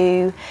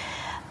to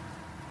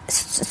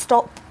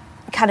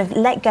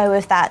let go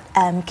of that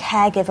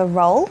caregiver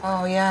role.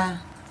 Oh, yeah.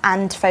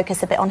 And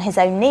focus a bit on his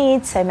own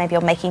needs, so maybe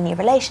on making new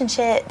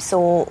relationships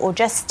or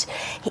just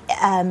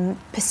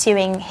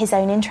pursuing his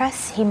own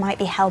interests. He might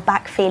be held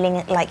back,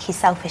 feeling like he's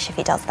selfish if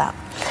he does that.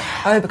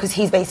 Oh, because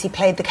he's basically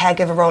played the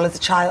caregiver role as a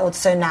child,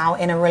 so now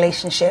in a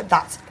relationship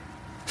that's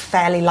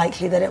fairly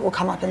likely that it will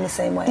come up in the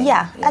same way.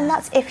 Yeah. And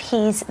that's if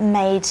he's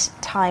made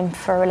time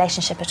for a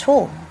relationship at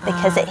all,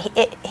 because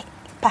it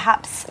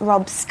perhaps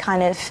Rob's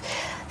kind of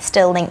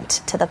still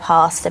linked to the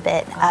past a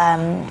bit,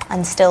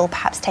 and still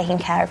perhaps taking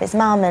care of his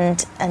mum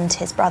and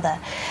his brother.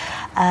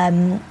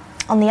 On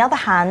the other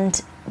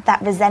hand,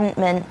 that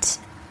resentment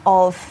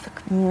of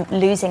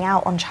losing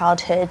out on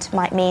childhood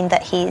might mean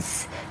that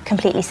he's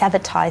completely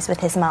severed ties with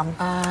his mum,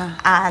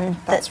 and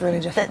that's really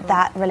difficult.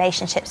 that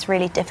relationship's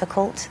really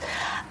difficult.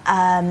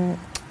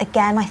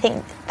 Again, I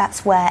think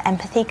that's where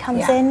empathy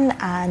comes in,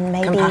 and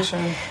maybe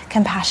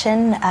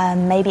compassion,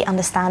 maybe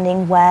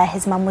understanding where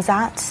his mum was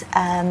at.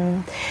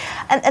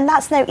 And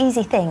that's no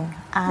easy thing.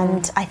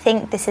 And I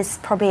think this is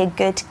probably a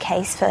good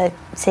case for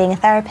seeing a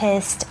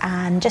therapist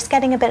and just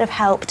getting a bit of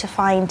help to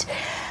find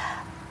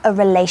a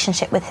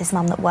relationship with his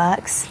mum that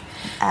works.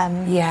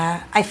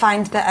 I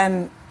find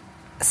that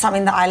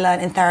something that I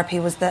learned in therapy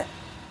was that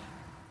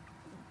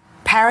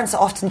parents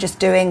are often just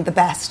doing the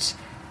best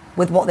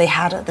with what they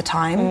had at the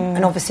time,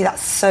 and obviously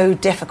that's so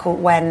difficult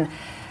when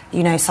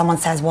someone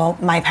says, well,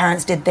 my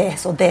parents did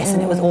this or this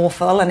and it was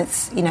awful, and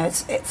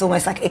it's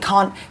almost like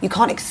you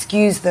can't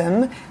excuse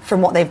them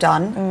from what they've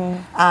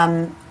done.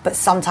 But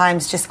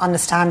sometimes just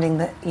understanding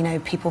that,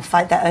 people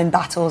fight their own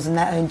battles and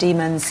their own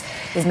demons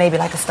is maybe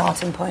like a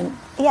starting point.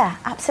 Yeah,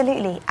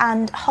 absolutely.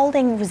 And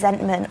holding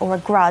resentment or a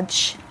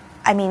grudge,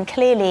 I mean,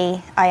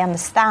 clearly I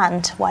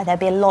understand why there'd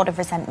be a lot of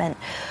resentment,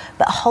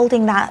 but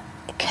holding that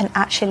can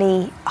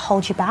actually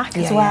hold you back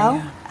as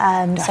well.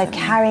 So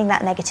carrying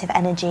that negative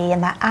energy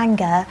and that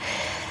anger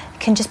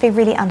can just be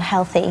really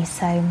unhealthy.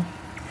 So,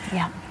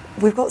 yeah.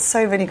 We've got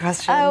so many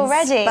questions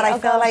already, but I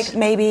feel like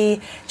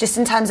maybe just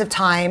in terms of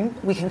time,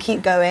 we can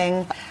keep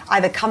going.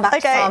 Either come back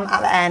to some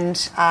at the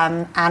end,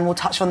 and we'll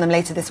touch on them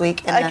later this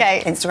week in the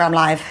Instagram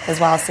Live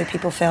as well, so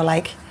people feel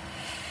like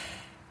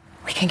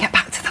we can get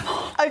back to them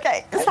all.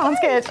 Okay, sounds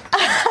good.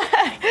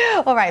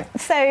 All right,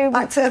 so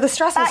back to the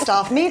stressful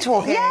stuff. Me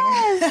talking.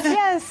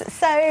 Yes.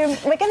 So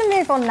we're going to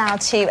move on now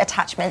to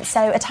attachment.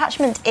 So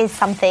attachment is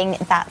something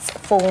that's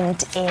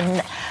formed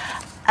in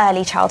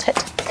early childhood.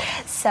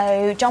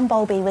 So John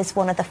Bowlby was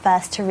one of the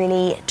first to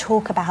really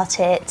talk about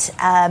it.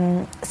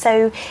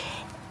 So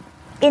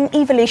in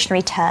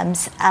evolutionary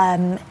terms,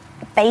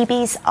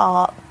 babies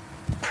are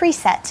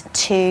preset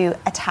to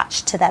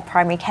attach to their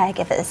primary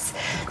caregivers.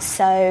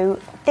 So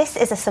this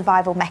is a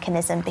survival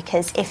mechanism,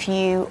 because if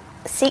you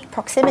seek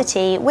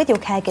proximity with your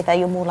caregiver,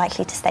 you're more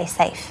likely to stay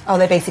safe. Oh,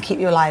 they basically keep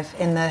you alive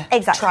in the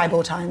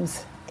tribal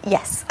times.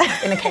 Yes.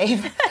 In a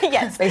cave.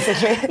 Yes.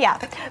 Basically. Yeah.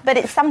 But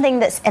it's something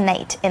that's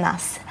innate in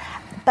us.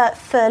 But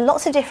for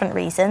lots of different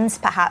reasons,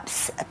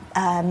 perhaps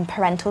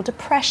parental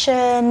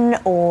depression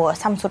or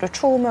some sort of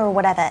trauma or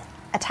whatever,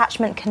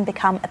 attachment can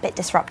become a bit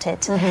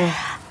disrupted.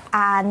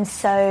 And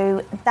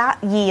so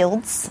that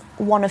yields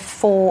one of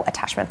 4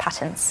 attachment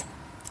patterns.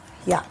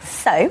 Yeah.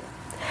 So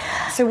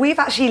we've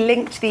actually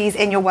linked these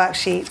in your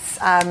worksheets.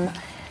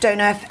 Don't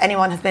know if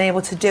anyone has been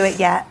able to do it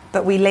yet,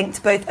 but we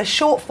linked both a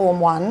short form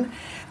one,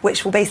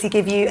 which will basically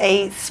give you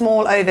a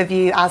small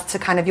overview as to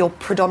kind of your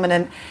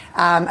predominant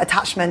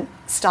attachment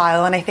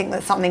style. And I think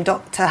that's something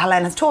Dr.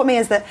 Helene has taught me,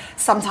 is that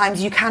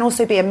sometimes you can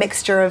also be a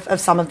mixture of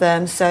some of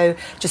them. So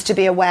just to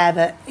be aware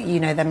that,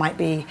 there might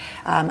be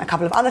a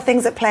couple of other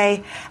things at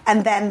play.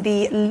 And then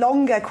the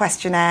longer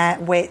questionnaire,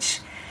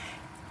 which,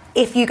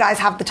 if you guys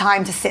have the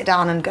time to sit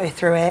down and go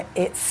through it,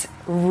 it's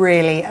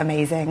really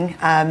amazing.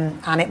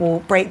 And it will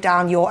break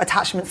down your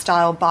attachment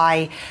style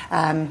by,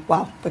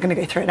 we're going to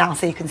go through it now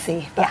so you can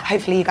see. But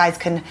hopefully you guys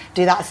can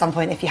do that at some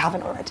point if you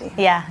haven't already.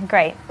 Yeah,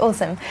 great.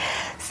 Awesome.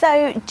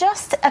 So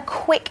just a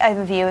quick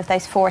overview of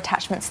those 4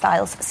 attachment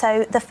styles.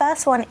 So the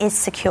first one is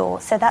secure.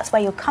 So that's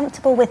where you're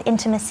comfortable with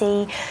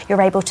intimacy,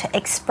 you're able to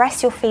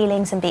express your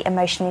feelings and be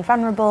emotionally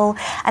vulnerable,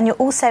 and you're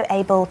also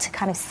able to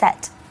kind of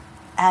set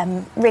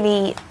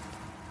really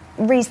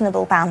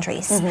reasonable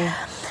boundaries.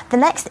 The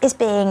next is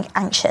being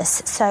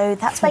anxious. So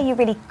that's where you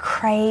really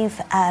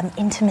crave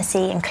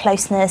intimacy and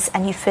closeness,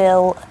 and you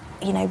feel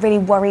really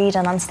worried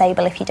and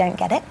unstable if you don't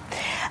get it.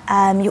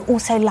 You're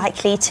also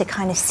likely to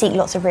kind of seek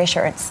lots of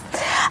reassurance.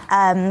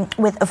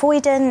 With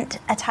avoidant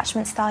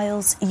attachment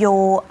styles,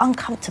 you're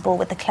uncomfortable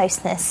with the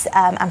closeness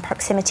and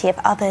proximity of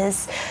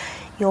others.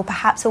 You're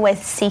perhaps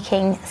always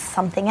seeking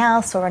something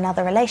else or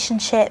another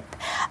relationship.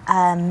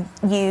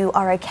 You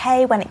are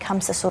okay when it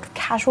comes to sort of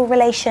casual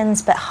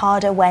relations, but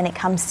harder when it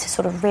comes to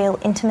sort of real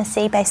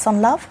intimacy based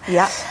on love.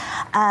 Yeah.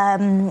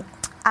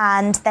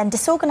 And then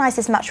disorganised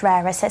is much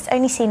rarer, so it's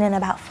only seen in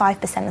about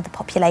 5% of the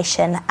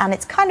population, and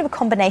it's kind of a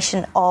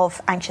combination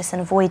of anxious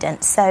and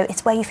avoidant. So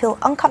it's where you feel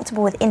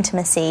uncomfortable with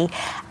intimacy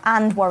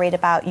and worried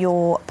about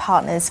your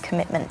partner's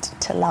commitment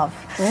to love.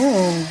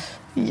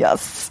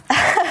 Yes.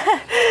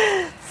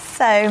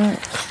 So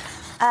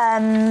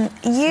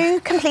you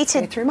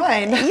completed... Go through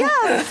mine.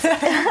 Yes.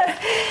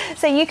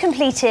 So you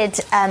completed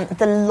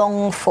the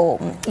long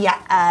form,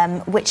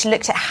 which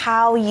looked at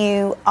how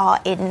you are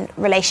in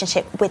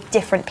relationship with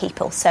different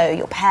people. So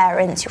your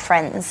parents, your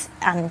friends,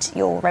 and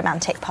your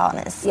romantic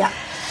partners. Yeah.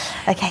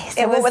 Okay,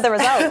 so what were the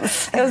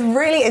results? It was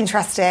really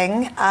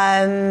interesting.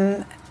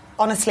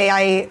 Honestly,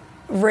 I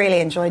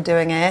really enjoyed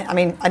doing it. I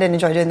mean, I didn't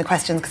enjoy doing the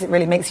questions because it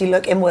really makes you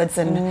look inwards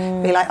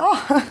and be like,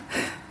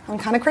 I'm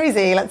kind of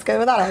crazy, let's go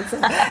with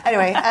that.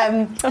 Anyway,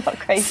 not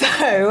crazy.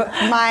 So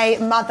my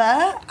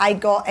mother, I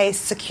got a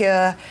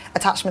secure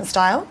attachment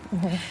style.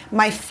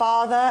 My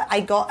father, I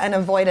got an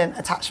avoidant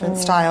attachment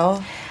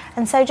style.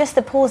 And so just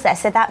the pause there,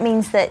 so that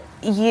means that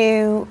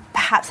you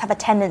perhaps have a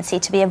tendency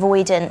to be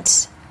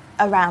avoidant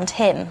around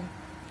him.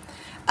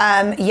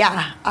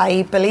 Yeah,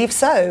 I believe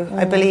so.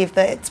 I believe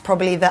that it's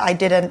probably that I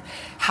didn't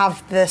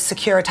have the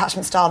secure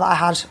attachment style that I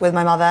had with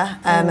my mother,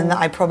 and that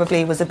I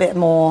probably was a bit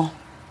more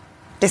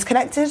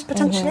disconnected,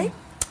 potentially.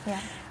 Yeah.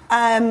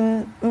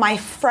 My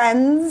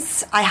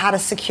friends, I had a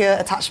secure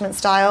attachment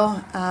style,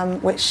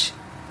 which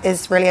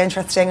is really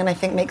interesting and I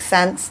think makes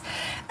sense.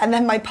 And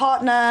then my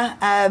partner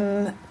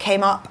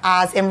came up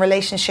as, in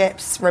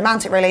relationships,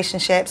 romantic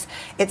relationships,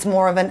 it's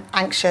more of an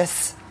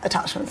anxious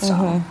attachment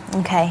style.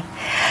 Okay.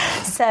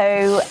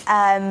 So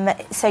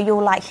so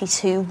you're likely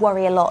to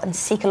worry a lot and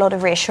seek a lot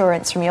of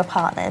reassurance from your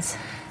partners.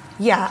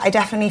 Yeah, I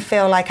definitely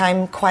feel like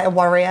I'm quite a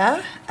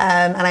warrior,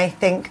 and I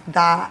think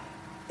that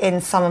in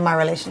some of my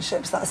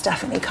relationships that's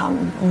definitely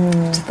come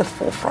to the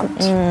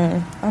forefront.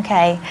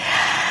 Okay.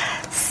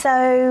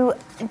 So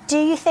do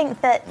you think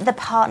that the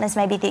partners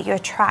maybe that you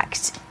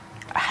attract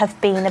have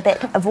been a bit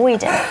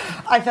avoidant?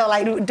 I feel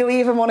like, do we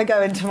even want to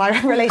go into my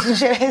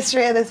relationship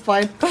history at this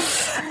point?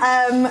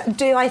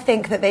 Do I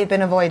think that they've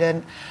been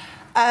avoidant?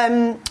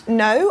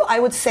 No, I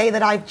would say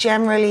that I've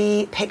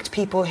generally picked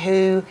people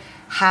who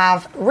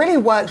have really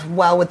worked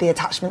well with the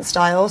attachment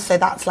style. So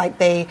that's like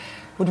they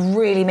would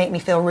really make me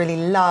feel really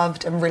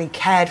loved and really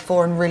cared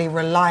for and really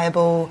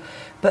reliable.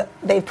 But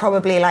they've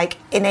probably like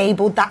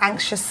enabled that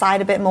anxious side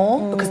a bit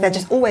more because they're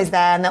just always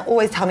there and they'll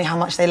always tell me how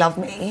much they love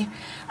me.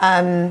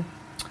 And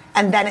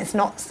then it's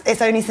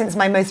only since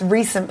my most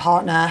recent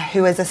partner,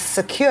 who is a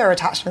secure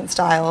attachment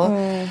style,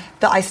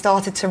 that I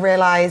started to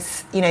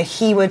realise,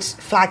 he would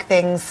flag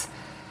things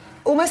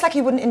almost like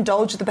he wouldn't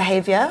indulge the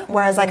behaviour,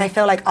 whereas like I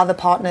feel like other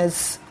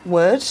partners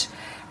would.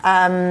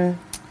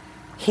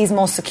 He's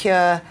more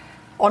secure.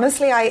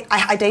 Honestly,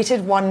 I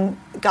dated one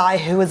guy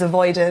who was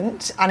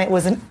avoidant and it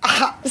was an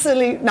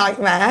absolute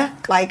nightmare.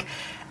 Like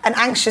an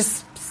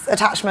anxious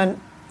attachment,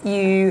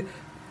 you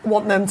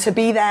want them to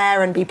be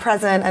there and be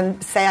present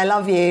and say I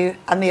love you,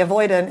 and the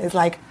avoidant is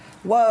like,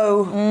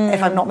 whoa,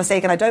 if I'm not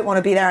mistaken, I don't want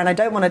to be there and I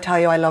don't want to tell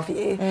you I love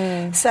you.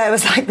 So it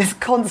was like this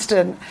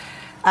constant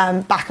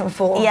back and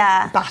forth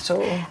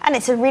battle. And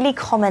it's a really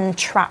common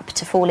trap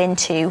to fall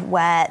into,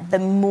 where the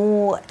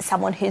more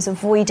someone who's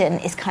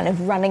avoidant is kind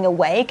of running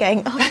away,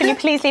 going, oh, can you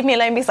please leave me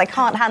alone because I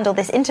can't handle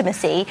this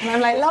intimacy. And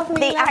I'm like, love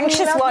me. The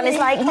anxious one is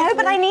like, no,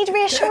 but I need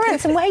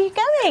reassurance. And where are you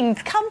going?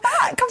 Come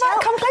back.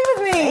 Come play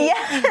with me.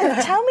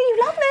 Yeah, tell me you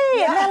love me.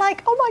 Yeah. And they're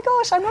like, oh my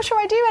gosh, I'm not sure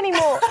I do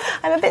anymore.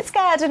 I'm a bit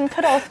scared and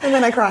put off. And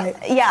then I cry.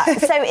 Yeah,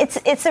 so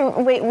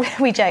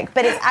we joke,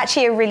 but it's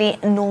actually a really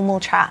normal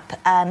trap.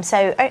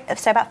 So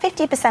about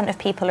 50% of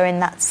people are in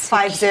that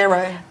 50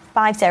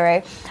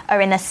 are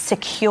in a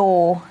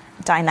secure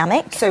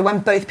dynamic. So when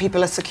both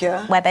people are secure.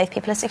 Where both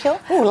people are secure.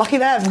 Oh, lucky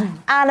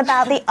them. And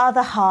about the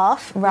other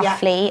half,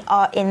 roughly,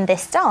 are in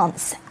this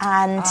dance.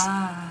 And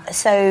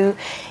so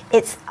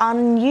it's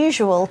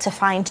unusual to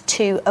find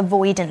two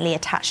avoidantly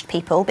attached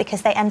people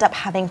because they end up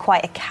having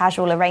quite a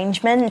casual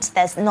arrangement.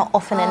 There's not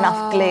often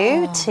enough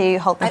glue to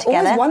hold them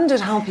together. I always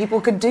wondered how people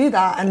could do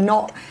that and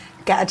not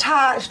get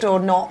attached or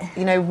not,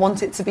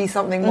 want it to be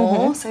something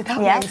more. So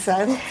that makes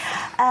sense.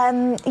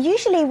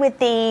 Usually with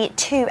the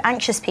two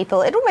anxious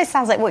people, it almost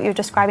sounds like what you were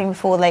describing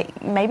before,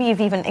 like maybe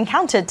you've even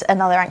encountered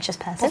another anxious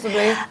person.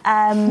 Possibly.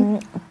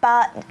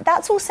 But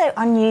that's also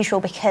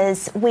unusual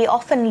because we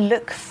often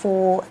look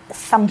for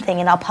something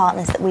in our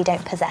partners that we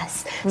don't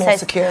possess. More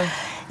secure.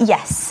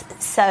 Yes.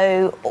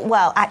 So,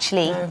 more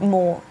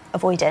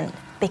avoidant.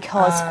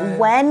 Because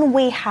when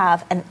we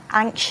have an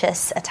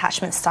anxious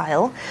attachment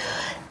style,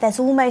 there's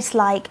almost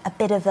like a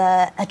bit of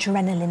a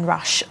adrenaline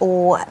rush,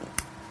 or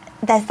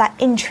there's that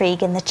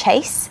intrigue in the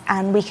chase,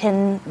 and we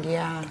can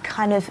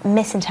kind of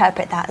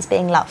misinterpret that as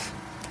being love,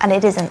 and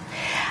it isn't.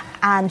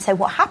 And so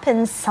what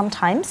happens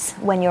sometimes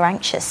when you're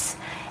anxious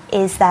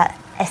is that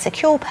a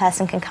secure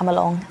person can come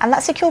along, and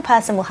that secure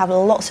person will have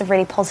lots of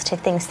really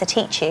positive things to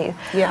teach you.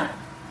 Yeah.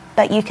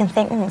 But you can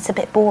think, it's a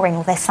bit boring,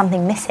 or there's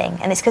something missing,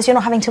 and it's because you're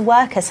not having to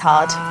work as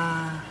hard.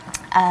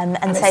 And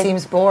so it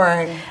seems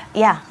boring.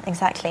 Yeah,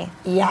 exactly.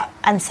 Yeah.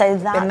 And so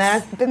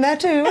that's... Been there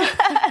too.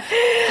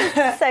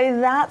 So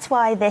that's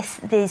why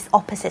these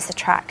opposites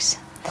attract.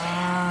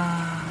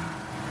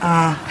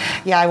 Yeah,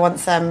 I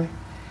once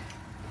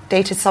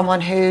dated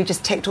someone who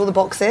just ticked all the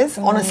boxes,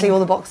 honestly all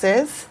the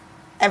boxes,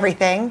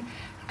 everything.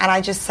 And I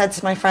just said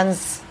to my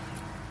friends,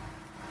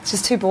 it's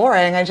just too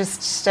boring. I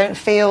just don't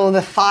feel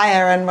the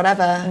fire and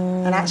whatever.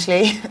 And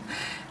actually,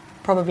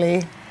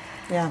 probably,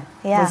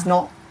 was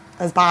not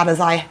as bad as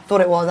I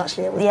thought it was.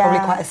 Actually, it was probably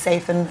quite a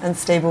safe and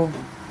stable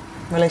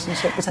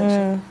relationship,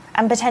 potentially.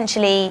 And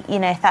potentially,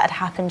 if that had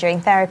happened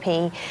during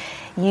therapy,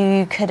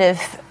 you could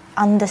have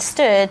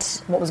understood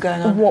what was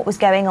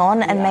going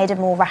on, and made a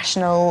more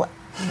rational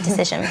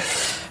decision.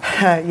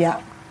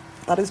 Yeah,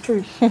 that is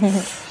true.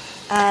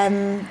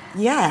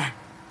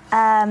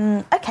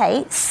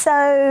 Okay,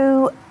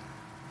 so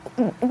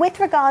with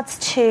regards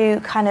to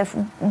kind of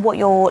what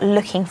you're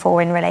looking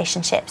for in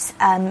relationships,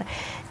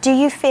 do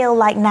you feel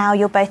like now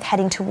you're both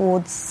heading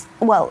towards,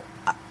 what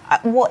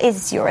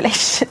is your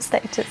relationship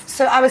status?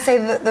 So I would say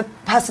that the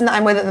person that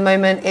I'm with at the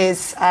moment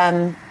is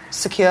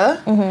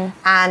secure,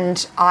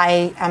 and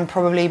I am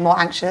probably more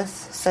anxious,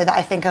 so that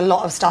I think a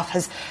lot of stuff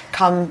has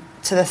come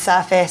to the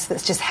surface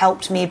that's just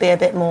helped me be a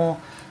bit more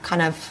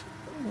kind of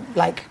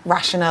like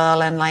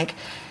rational and like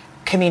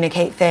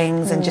communicate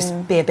things and just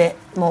be a bit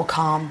more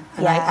calm.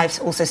 And I've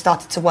also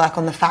started to work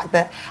on the fact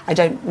that I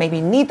don't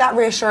maybe need that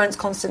reassurance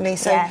constantly.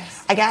 So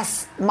I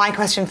guess my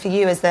question for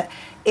you is that,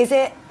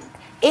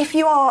 if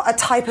you are a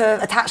type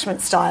of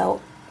attachment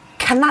style,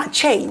 can that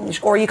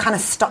change, or are you kind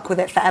of stuck with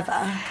it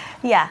forever?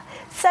 Yeah,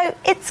 so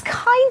it's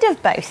kind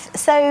of both.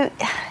 So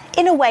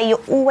in a way,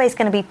 you're always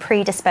going to be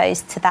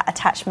predisposed to that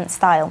attachment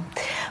style.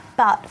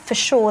 But for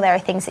sure, there are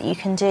things that you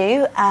can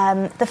do.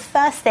 The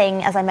first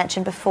thing, as I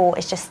mentioned before,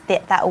 is just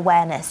that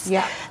awareness.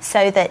 Yeah.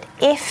 So that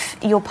if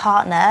your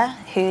partner,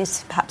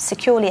 who's perhaps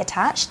securely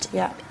attached,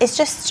 is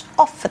just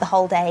off for the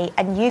whole day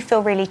and you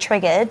feel really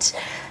triggered,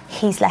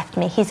 he's left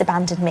me, he's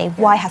abandoned me,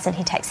 why hasn't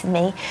he texted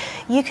me?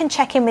 You can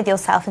check in with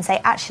yourself and say,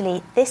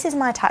 actually, this is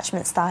my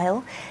attachment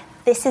style.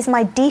 This is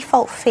my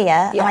default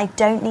fear, and I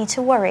don't need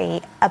to worry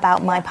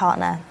about my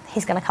partner.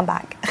 He's going to come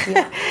back.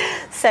 Yeah.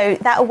 So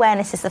that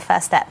awareness is the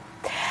first step.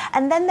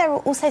 And then there are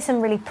also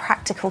some really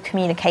practical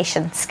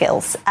communication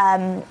skills.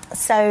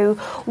 So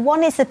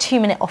one is the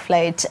 2-minute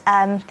offload.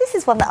 This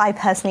is one that I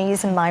personally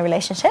use in my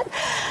relationship.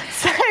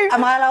 So,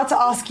 am I allowed to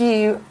ask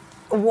you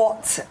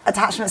what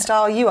attachment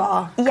style you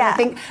are? Yeah. I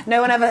think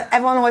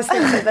everyone always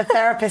thinks that the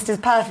therapist is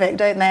perfect,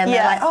 don't they? And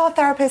they're like, oh,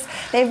 therapists,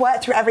 they've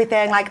worked through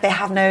everything, like they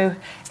have no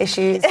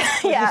issues.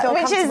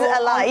 Which is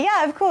a lie.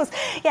 Yeah, of course.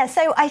 Yeah,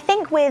 so I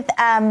think with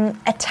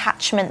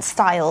attachment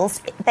styles,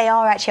 they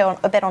are actually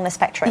a bit on a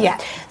spectrum. Yeah.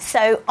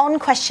 So on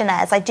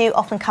questionnaires, I do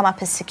often come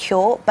up as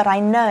secure, but I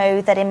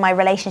know that in my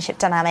relationship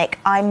dynamic,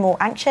 I'm more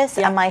anxious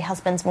and my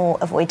husband's more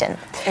avoidant.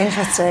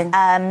 Interesting.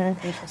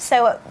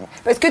 So,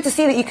 but it's good to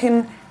see that you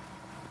can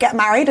get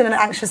married in an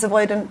anxious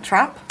avoidant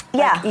trap.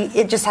 Yeah.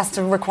 It just has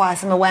to require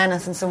some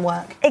awareness and some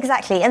work.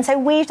 Exactly. And so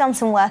we've done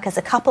some work as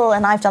a couple,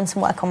 and I've done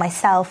some work on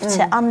myself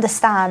to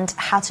understand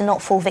how to not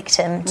fall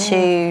victim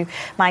to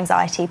my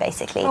anxiety,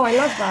 basically. Oh, I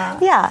love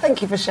that. Yeah.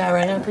 Thank you for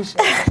sharing. I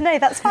appreciate it. No,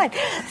 that's fine.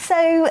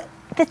 So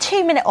the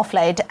 2-minute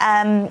offload,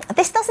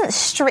 this doesn't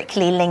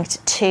strictly link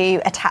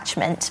to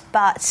attachment,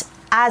 but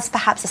as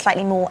perhaps a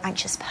slightly more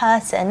anxious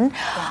person,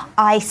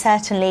 I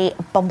certainly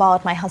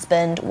bombard my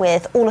husband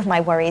with all of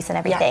my worries and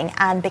everything.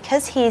 Yeah. And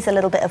because he's a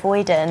little bit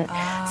avoidant,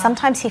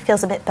 sometimes he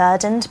feels a bit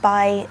burdened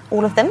by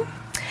all of them.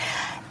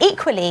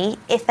 Equally,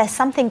 if there's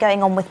something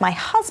going on with my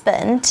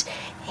husband,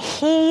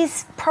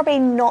 he's probably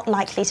not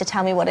likely to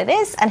tell me what it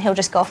is, and he'll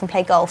just go off and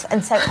play golf.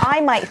 And so I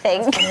might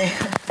think...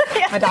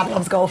 My dad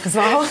loves golf as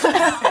well.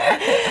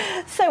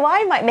 So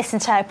I might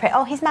misinterpret,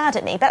 oh, he's mad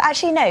at me. But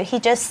actually, no, he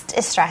just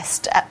is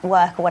stressed at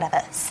work or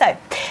whatever. So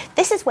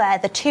this is where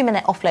the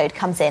 2-minute offload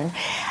comes in.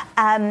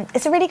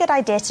 It's a really good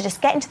idea to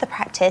just get into the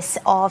practice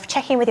of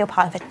checking with your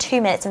partner for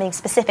 2 minutes and being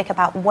specific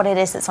about what it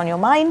is that's on your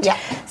mind. Yeah.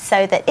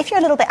 So that if you're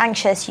a little bit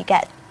anxious, you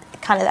get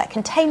kind of that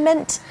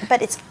containment,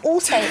 but it's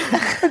also...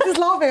 I'm just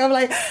laughing. I'm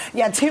like,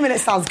 2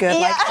 minutes sounds good.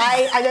 Yeah.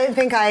 Like, I don't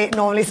think I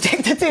normally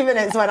stick to 2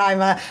 minutes when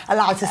I'm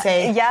allowed to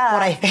say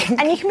what I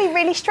think. And you can be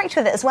really strict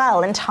with it as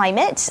well and time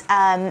it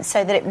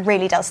so that it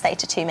really does stay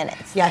to 2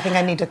 minutes. Yeah, I think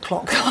I need a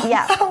clock.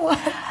 Yeah.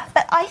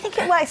 But I think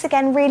it works,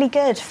 again, really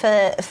good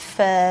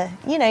for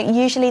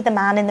usually the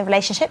man in the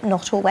relationship,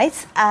 not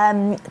always,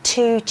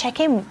 to check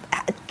in,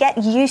 get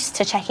used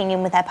to checking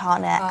in with their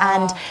partner.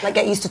 And like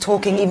get used to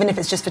talking, even if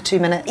it's just for 2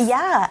 minutes.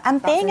 Yeah,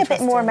 and being a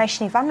bit more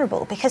emotionally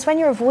vulnerable, because when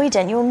you're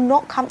avoidant, you're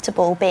not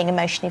comfortable being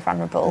emotionally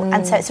vulnerable.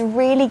 And so it's a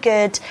really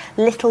good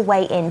little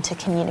way into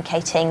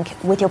communicating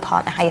with your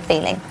partner how you're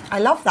feeling. I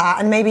love that.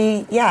 And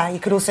maybe, you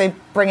could also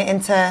bring it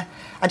into...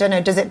 I don't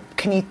know,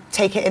 can you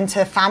take it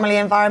into family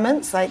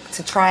environments, like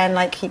to try and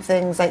like keep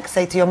things, like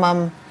say to your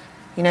mum,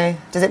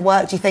 does it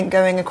work, do you think,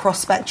 going across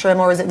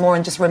spectrum, or is it more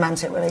in just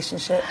romantic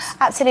relationships?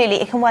 Absolutely,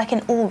 it can work in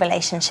all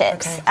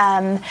relationships. Okay.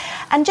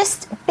 And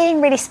just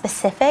being really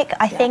specific,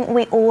 I think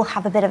we all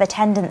have a bit of a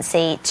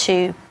tendency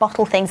to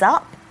bottle things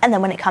up, and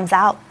then when it comes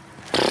out,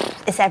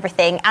 it's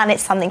everything, and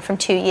it's something from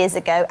 2 years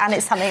ago, and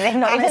it's something they've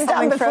not even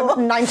done before.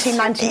 From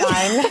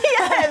 1999.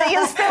 That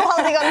you're still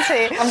holding on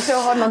to. I'm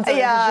still holding on to.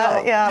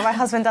 Yeah. My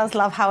husband does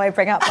love how I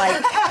bring up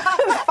like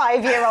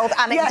 5-year-old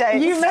anecdotes. Yeah,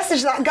 you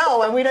messaged that girl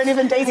when we'd only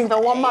been dating for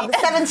 1 month,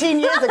 17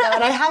 years ago,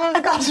 and I haven't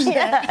forgotten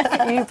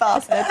it. You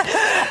bastard.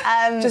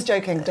 Just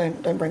joking.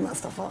 Don't bring that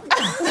stuff up.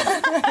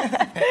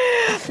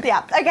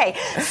 Yeah. Okay.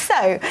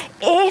 So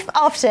if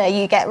after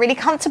you get really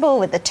comfortable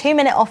with the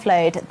 2-minute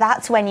offload,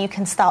 that's when you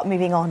can start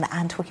moving on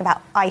and talking about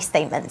I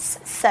statements.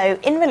 So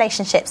in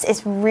relationships,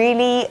 it's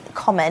really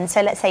common.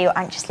 So let's say you're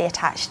anxiously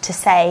attached, to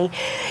say,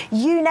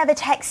 you never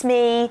text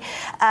me.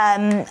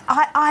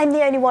 I'm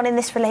the only one in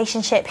this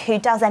relationship who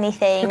does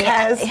anything. Who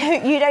cares?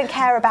 You don't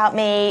care about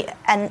me,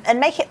 and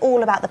make it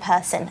all about the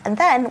person. And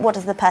then what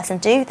does the person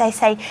do? They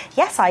say,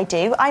 yes, I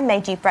do. I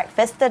made you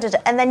breakfast. Da, da, da.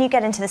 And then you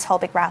get into this whole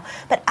big row.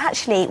 But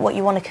actually, what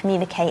you want to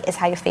communicate is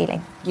how you're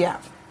feeling. Yeah.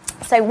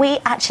 So we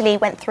actually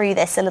went through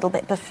this a little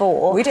bit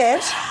before. We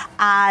did.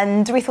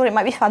 And we thought it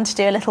might be fun to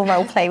do a little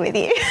role play with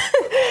you.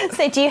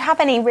 So do you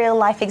have any real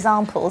life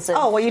examples?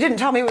 Well, you didn't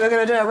tell me we were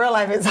going to do a real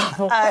life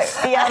example.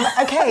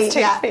 Okay,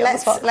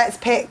 let's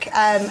pick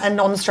a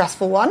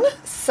non-stressful one.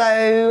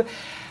 So,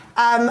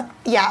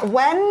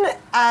 when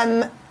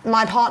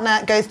my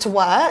partner goes to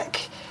work,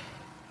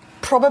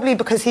 probably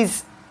because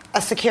he's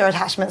a secure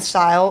attachment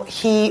style,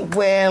 he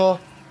will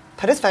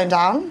put his phone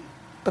down,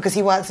 because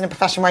he works in a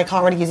profession where he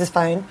can't really use his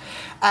phone.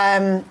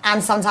 And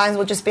sometimes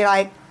we'll just be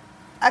like,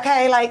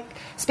 okay, like,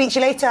 speak to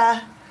you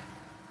later,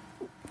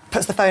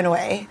 puts the phone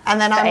away. And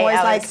then I'm always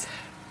like,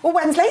 well,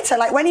 when's later?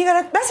 Like, when are you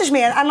going to message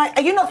me? And like,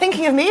 are you not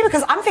thinking of me?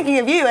 Because I'm thinking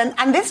of you.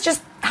 And this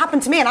just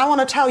happened to me and I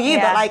want to tell you,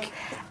 but like...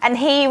 And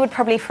he would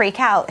probably freak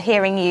out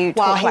hearing you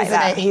talk like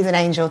that. He's an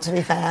angel, to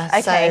be fair.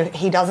 Okay. So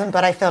he doesn't,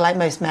 but I feel like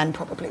most men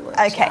probably would.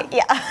 Okay,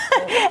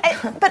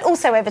 yeah. But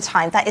also over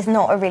time, that is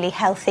not a really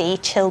healthy,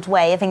 chilled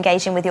way of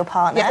engaging with your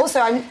partner. Yeah,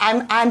 also,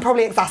 I'm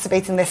probably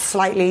exacerbating this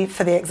slightly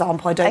for the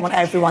example. I don't want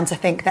everyone to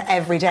think that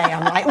every day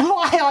I'm like,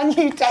 why aren't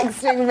you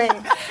texting me?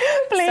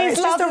 Please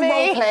so love me.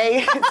 Role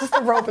play. It's just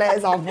a role play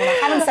example. I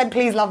haven't said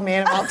please love me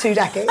in about 2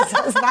 decades.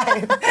 That's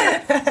fine.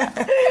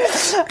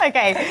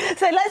 Okay,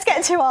 so let's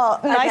get to our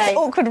nice,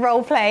 awkward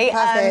role play.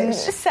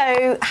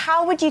 So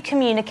how would you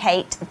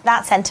communicate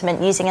that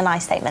sentiment using an I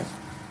statement?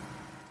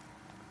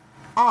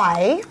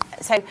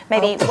 So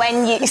maybe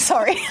when you...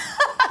 Sorry.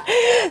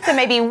 So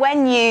maybe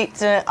when you...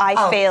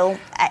 feel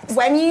X.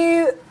 When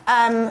you...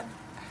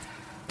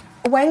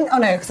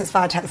 because it's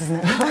via text, isn't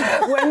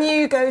it? When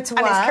you go to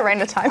work... And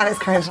it's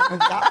Corona time.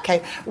 Yeah,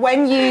 okay.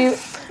 When you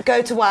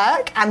go to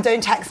work and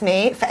don't text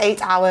me for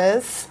 8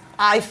 hours,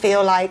 I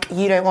feel like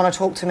you don't want to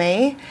talk to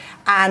me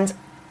and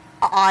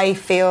I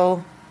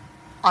feel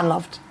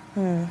unloved.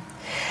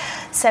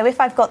 So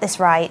if I've got this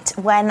right,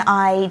 when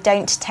I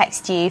don't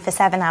text you for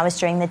 7 hours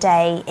during the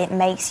day, it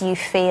makes you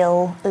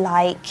feel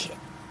like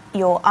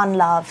you're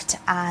unloved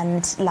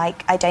and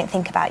like I don't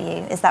think about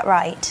you. Is that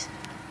right?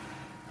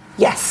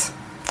 Yes.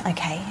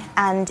 Okay.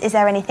 And is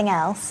there anything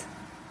else?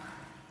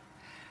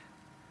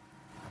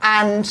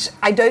 And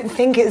I don't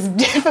think it's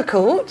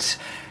difficult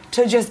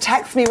to just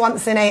text me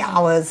once in 8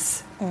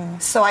 hours.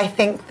 So I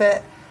think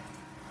that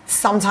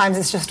sometimes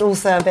it's just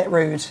also a bit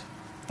rude.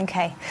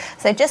 Okay,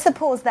 so just a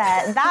pause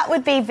there. That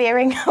would be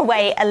veering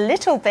away a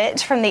little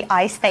bit from the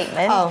I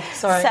statement. Oh,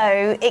 sorry.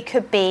 So it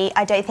could be,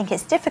 I don't think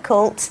it's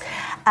difficult,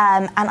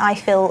 and I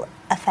feel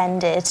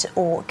offended,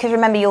 or... Because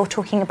remember, you're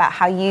talking about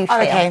how you feel.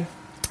 Okay.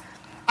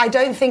 I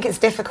don't think it's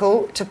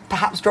difficult to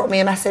perhaps drop me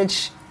a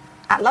message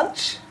at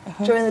lunch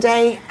during the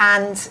day,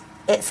 and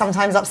it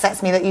sometimes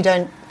upsets me that you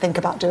don't think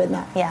about doing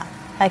that. Yeah,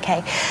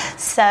 okay.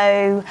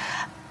 So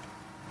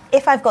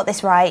if I've got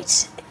this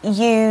right,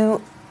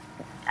 you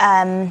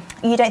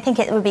don't think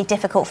it would be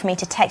difficult for me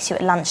to text you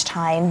at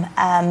lunchtime,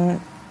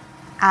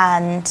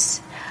 and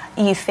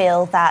you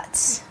feel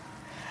that...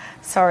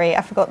 Sorry,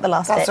 I forgot the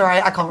last bit. That's all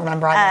right, I can't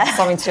remember either.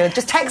 Something to do.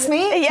 Just text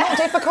me, it's not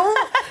difficult.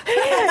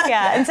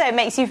 Yeah, and so it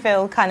makes you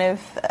feel kind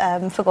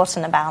of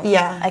forgotten about.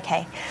 Yeah.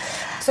 Okay.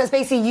 So it's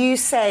basically you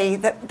say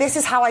that this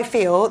is how I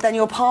feel, then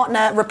your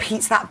partner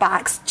repeats that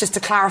back just to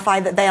clarify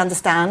that they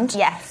understand.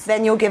 Yes.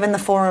 Then you're given the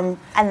forum.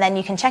 And then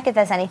you can check if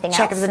there's anything else.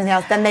 Check if there's anything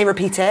else. Then they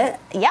repeat it.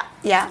 Yeah.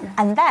 Yeah.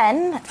 And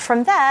then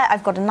from there,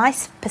 I've got a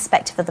nice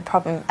perspective of the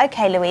problem.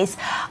 Okay, Louise,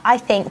 I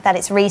think that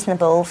it's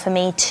reasonable for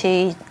me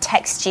to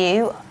text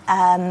you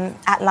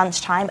at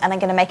lunchtime, and I'm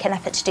going to make an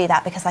effort to do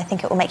that because I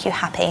think it will make you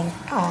happy.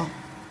 Oh.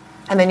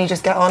 And then you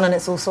just get on and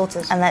it's all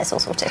sorted. And then it's all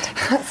sorted.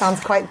 That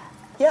sounds quite...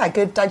 Yeah,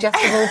 good,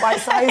 digestible,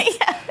 bite-sized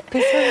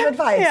piece of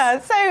advice. Yeah,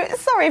 so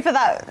sorry for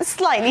that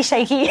slightly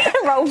shaky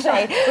role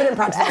play. We didn't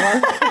practice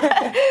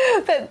that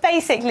one. But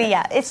basically,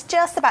 yeah, it's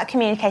just about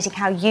communicating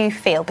how you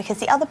feel, because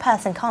the other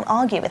person can't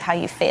argue with how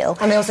you feel.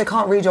 And they also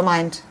can't read your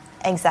mind.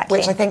 Exactly.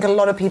 Which I think a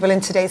lot of people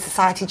in today's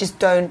society just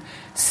don't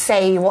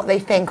say what they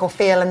think or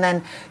feel, and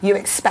then you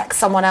expect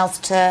someone else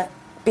to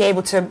be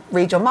able to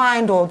read your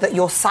mind, or that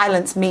your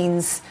silence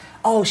means...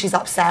 oh, she's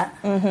upset.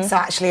 So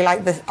actually, like,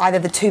 either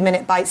the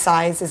 2-minute bite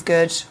size is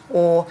good,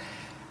 or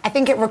I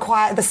think it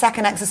requires the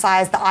second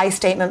exercise. The I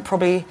statement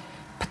probably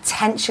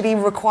potentially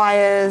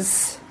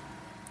requires.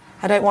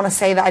 I don't want to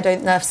say that. I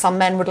don't know if some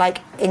men would like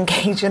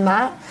engage in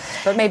that,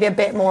 but maybe a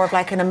bit more of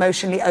like an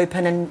emotionally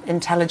open and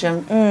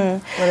intelligent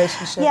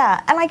relationship.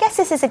 Yeah, and I guess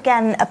this is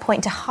again a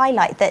point to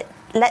highlight that.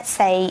 Let's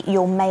say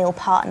your male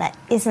partner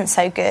isn't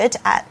so good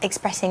at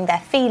expressing their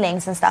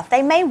feelings and stuff.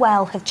 They may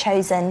well have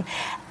chosen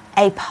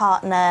a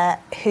partner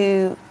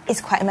who is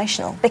quite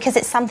emotional because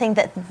it's something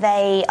that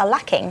they are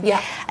lacking.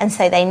 Yeah. And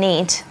so they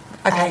need.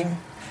 Okay.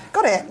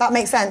 Got it. That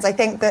makes sense. I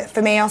think that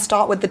for me, I'll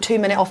start with the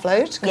 2-minute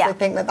offload because I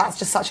think that that's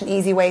just such an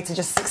easy way to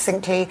just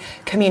succinctly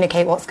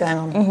communicate what's going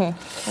on.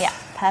 Yeah,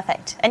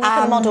 perfect. And you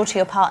can model to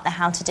your partner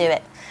how to do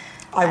it.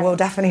 I will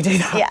definitely do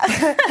that.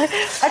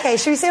 Yeah. Okay,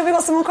 should we see if we've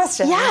got some more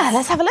questions? Yeah,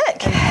 let's have a look.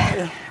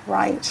 Okay,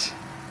 right.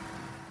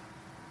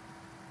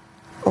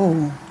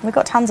 Oh. We've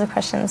got tons of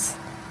questions.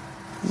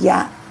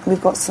 Yeah, we've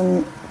got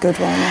some good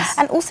ones.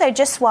 And also,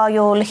 just while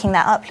you're looking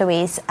that up,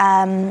 Louise,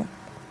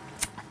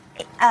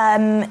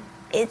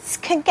 it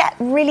can get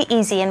really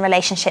easy in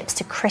relationships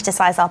to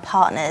criticise our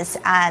partners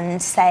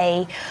and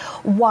say,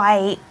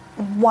 why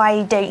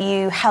don't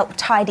you help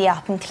tidy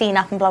up and clean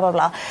up and blah, blah,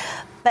 blah.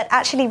 But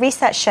actually,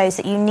 research shows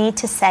that you need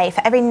to say,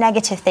 for every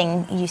negative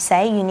thing you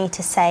say, you need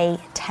to say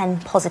 10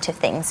 positive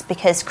things,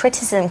 because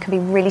criticism can be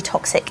really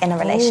toxic in a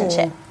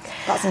relationship.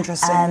 Ooh, that's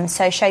interesting.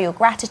 So show your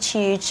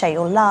gratitude, show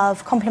your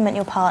love, compliment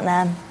your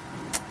partner.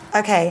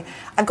 Okay,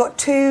 I've got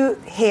 2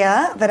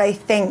 here that I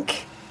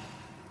think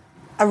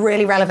are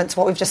really relevant to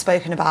what we've just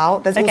spoken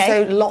about. There's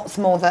also lots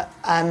more that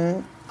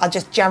are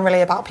just generally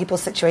about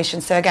people's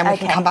situations. So again, we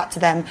can come back to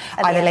them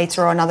either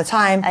later or another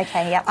time.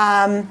 Okay,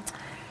 yeah.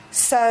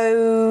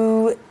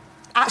 So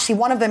actually,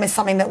 one of them is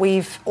something that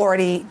we've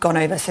already gone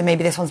over, so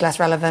maybe this one's less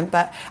relevant,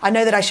 but I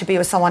know that I should be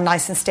with someone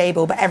nice and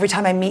stable, but every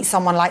time I meet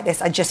someone like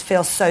this, I just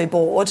feel so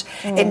bored.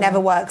 It never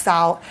works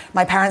out.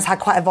 My parents had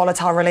quite a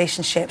volatile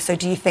relationship, so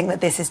do you think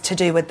that this is to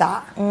do with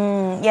that?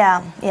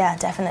 Yeah,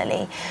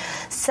 definitely.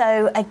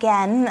 So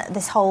again,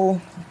 this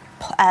whole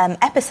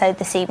episode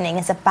this evening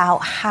is about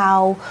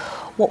how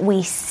what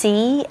we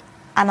see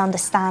and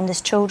understand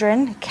as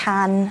children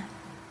can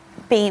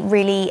be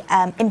really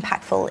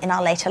impactful in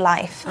our later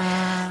life.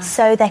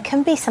 So there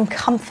can be some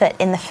comfort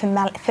in the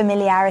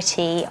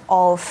familiarity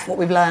of what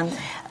we've learned.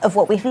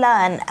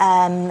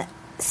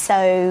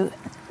 So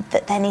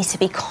that there needs to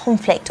be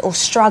conflict or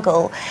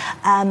struggle.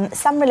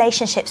 Some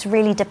relationships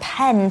really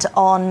depend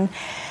on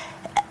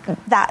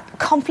that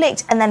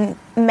conflict and then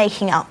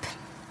making up.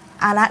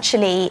 And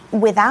actually,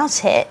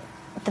 without it,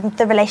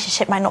 the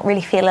relationship might not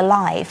really feel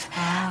alive.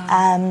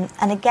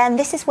 And again,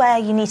 this is where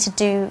you need to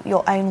do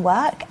your own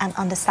work and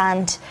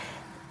understand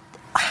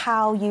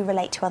how you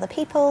relate to other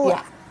people.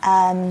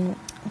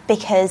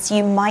 Because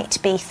you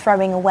might be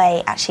throwing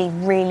away actually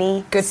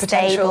really good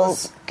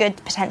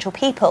potential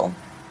people.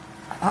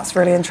 That's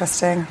really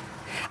interesting.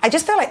 I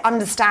just feel like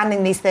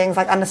understanding these things,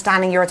 like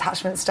understanding your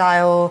attachment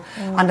style,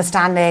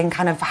 understanding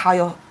kind of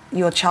how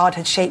your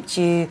childhood shaped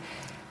you,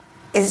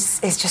 is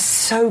just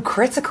so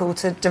critical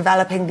to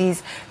developing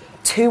these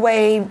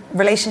two-way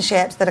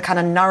relationships that are kind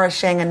of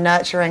nourishing and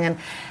nurturing. And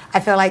I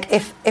feel like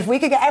if we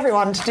could get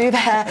everyone to do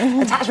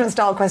their attachment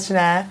style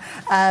questionnaire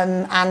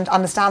and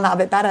understand that a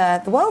bit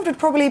better, the world would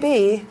probably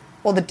be,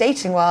 or the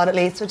dating world at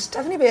least, would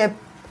definitely be a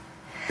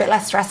bit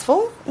less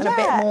stressful and a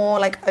bit more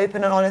like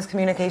open and honest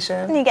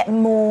communication. And you get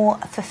more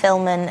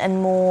fulfillment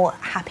and more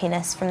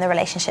happiness from the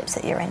relationships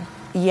that you're in.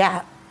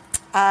 Yeah.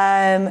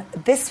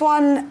 This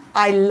one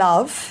I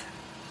love,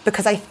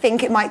 because I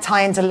think it might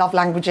tie into love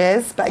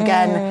languages, but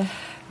again,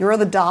 you're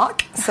rather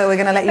dark, so we're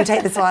going to let you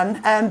take this one.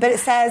 But it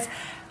says,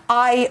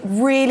 I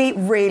really,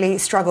 really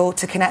struggle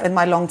to connect with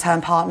my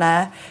long-term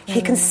partner.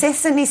 He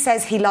consistently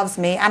says he loves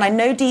me, and I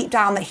know deep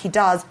down that he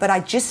does, but I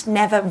just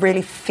never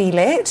really feel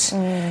it.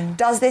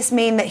 Does this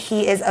mean that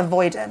he is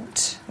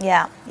avoidant?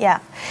 Yeah.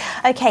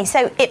 Okay,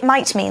 so it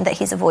might mean that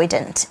he's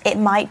avoidant. It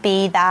might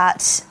be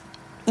that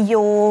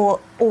you're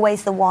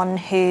always the one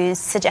who's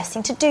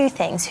suggesting to do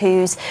things,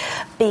 who's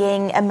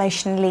being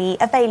emotionally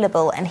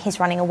available, and he's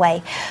running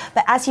away.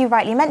 But as you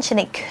rightly mentioned,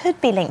 it could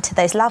be linked to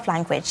those love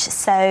languages.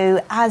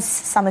 So as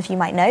some of you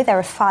might know, there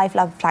are 5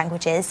 love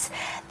languages.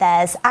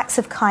 There's acts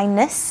of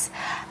kindness,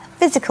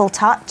 physical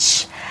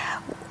touch,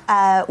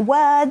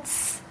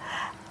 words,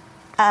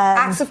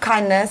 acts of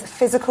kindness,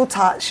 physical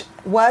touch,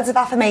 words of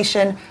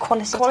affirmation,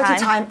 quality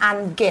time,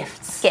 and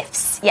gifts.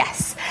 Gifts,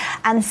 yes.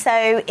 And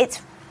so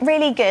it's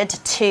really good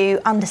to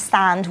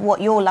understand what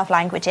your love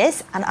language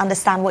is and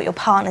understand what your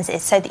partner's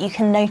is, so that you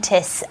can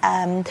notice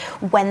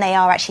when they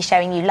are actually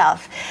showing you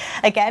love.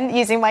 Again,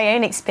 using my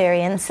own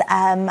experience,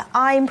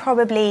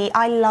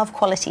 I love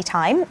quality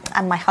time,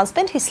 and my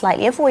husband, who's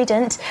slightly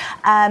avoidant,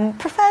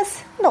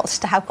 prefers not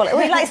to have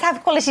quality. He likes to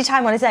have quality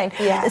time on his own.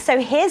 So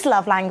his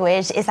love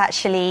language is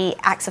actually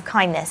acts of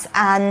kindness.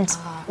 And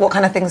what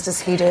kind of things does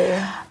he do?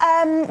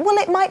 Well,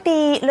 it might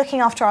be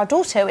looking after our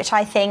daughter, which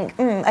I think,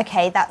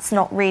 okay, that's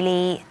not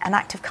really an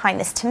act of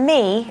kindness to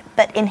me.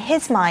 But in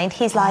his mind,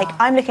 he's like,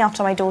 I'm looking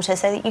after my daughter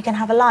so that you can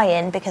have a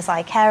lie-in because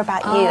I care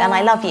about you and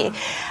I love you.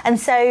 And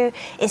so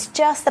it's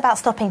just about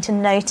stopping to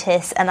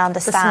notice and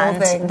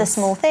understand the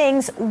small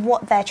things,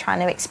 what they're trying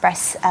to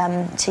express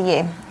to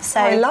you.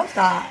 So I love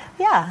that.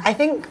 Yeah. I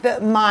think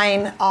that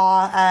mine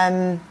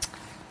are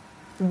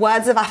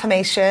words of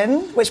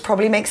affirmation, which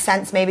probably makes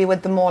sense maybe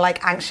with the more like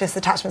anxious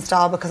attachment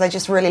style, because I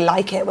just really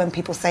like it when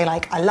people say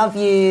like I love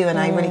you and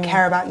I really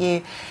care about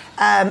you.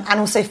 And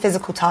also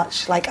physical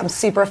touch, like I'm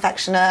super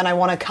affectionate and I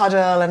want to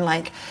cuddle and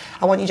like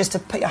I want you just to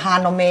put your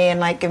hand on me and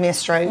like give me a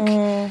stroke.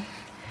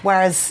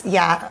 Whereas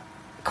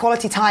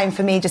quality time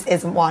for me just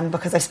isn't one,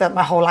 because I spent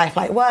my whole life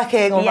like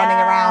working or running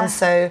around.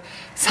 So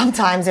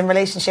sometimes in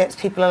relationships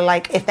people are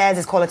like, if theirs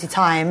is quality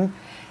time,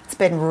 it's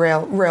been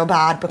real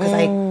bad because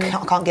I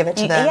can't give it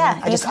to them.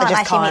 I just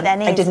can't.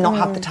 I did not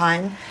have the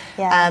time.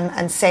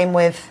 And same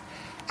with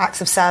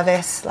acts of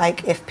service,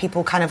 like if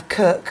people kind of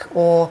cook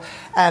or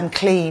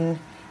clean,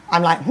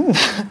 I'm like,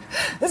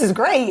 this is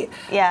great.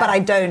 But I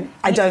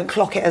don't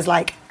clock it as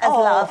like,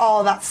 love.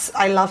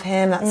 I love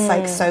him. That's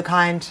like so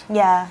kind.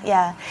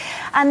 Yeah.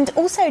 And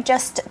also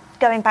just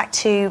going back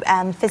to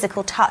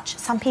physical touch,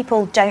 some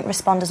people don't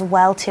respond as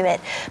well to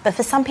it, but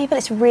for some people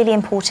it's really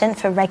important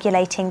for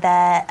regulating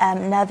their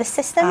nervous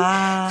system,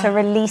 for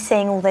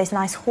releasing all those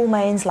nice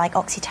hormones like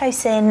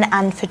oxytocin,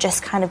 and for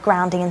just kind of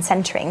grounding and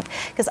centering,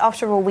 because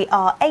after all we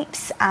are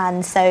apes,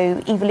 and so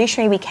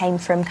evolutionarily we came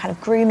from kind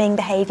of grooming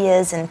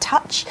behaviours and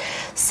touch.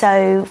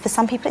 So for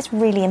some people it's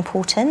really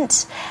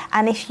important,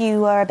 and if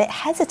you are a bit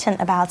hesitant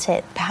about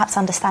it, perhaps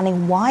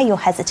understanding why you're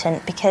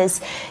hesitant,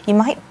 because you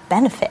might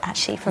benefit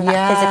actually from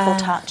that physical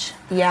touch.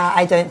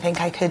 I don't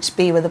think I could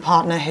be with a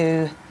partner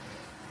who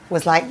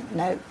was like,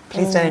 no,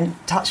 please don't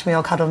touch me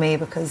or cuddle me,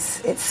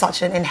 because it's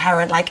such an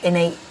inherent like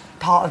innate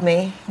part of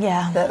me.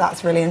 Yeah.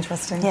 That's really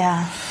interesting.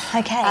 Yeah.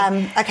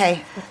 Okay.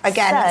 Okay.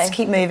 Again, let's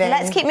keep moving.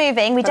 Let's keep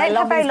moving. We don't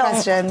have very long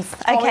questions.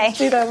 Okay. Let's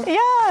do them.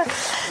 Yeah.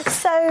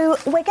 So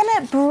we're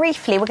going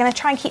to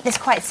try and keep this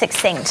quite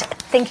succinct,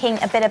 thinking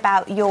a bit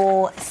about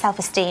your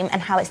self-esteem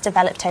and how it's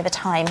developed over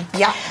time.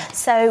 Yeah.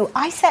 So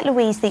I set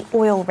Louise the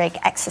oil rig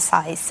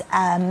exercise,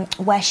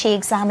 where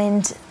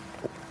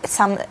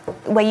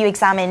you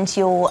examined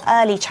your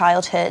early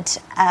childhood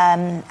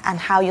and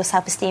how your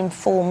self-esteem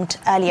formed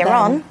earlier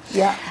on.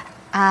 Yeah.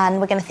 And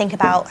we're going to think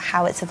about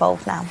how it's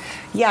evolved now.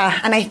 Yeah,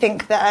 and I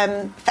think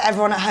that for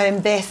everyone at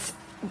home, this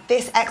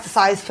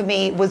exercise for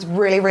me was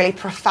really, really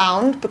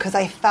profound, because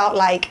I felt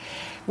like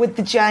with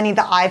the journey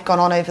that I've gone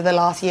on over the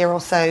last year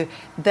or so,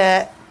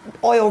 the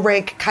oil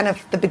rig, kind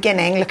of the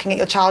beginning, looking at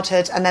your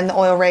childhood, and then the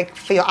oil rig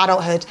for your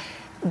adulthood,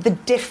 the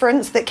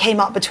difference that came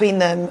up between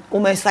them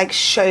almost like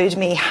showed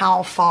me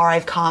how far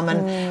I've come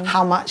and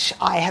how much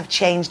I have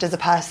changed as a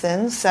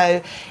person.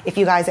 So if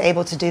you guys are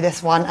able to do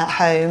this one at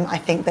home, I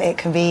think that it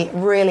can be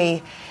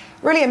really,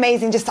 really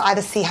amazing just to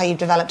either see how you've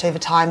developed over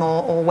time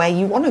or where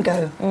you want to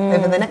go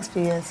over the next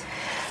few years.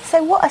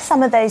 So what are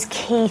some of those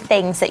key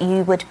things that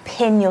you would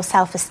pin your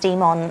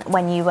self-esteem on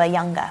when you were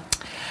younger?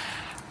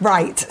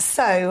 Right,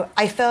 so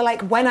I feel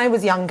like when I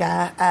was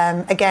younger,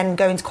 again,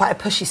 going to quite a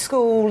pushy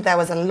school, there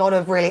was a lot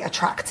of really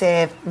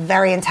attractive,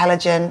 very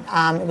intelligent,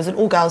 it was an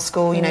all-girls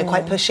school,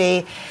 quite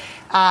pushy.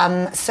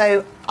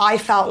 So I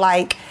felt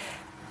like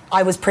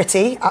I was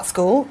pretty at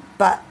school,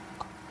 and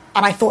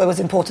I thought it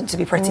was important to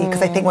be pretty,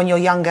 because I think when you're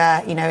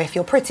younger, if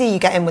you're pretty, you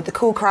get in with the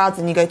cool crowds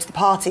and you go to the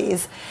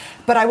parties.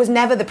 But I was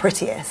never the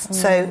prettiest.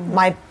 So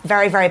my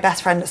very, very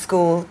best friend at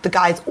school, the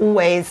guys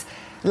always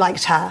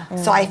liked her.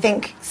 So I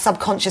think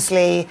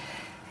subconsciously,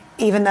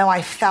 even though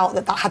I felt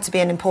that had to be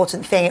an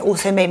important thing, it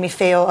also made me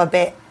feel a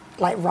bit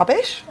like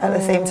rubbish at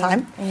the same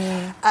time.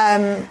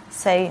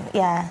 So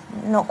yeah,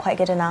 not quite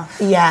good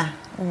enough. Yeah,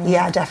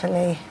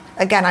 definitely.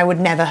 Again, I would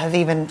never have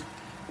even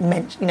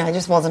I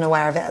just wasn't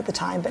aware of it at the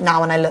time. But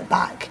now when I look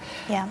back,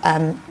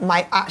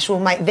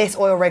 this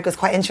oil rig was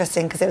quite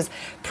interesting, because it was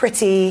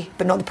pretty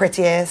but not the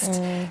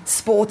prettiest,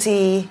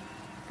 sporty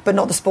but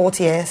not the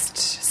sportiest.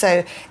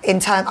 So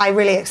I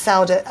really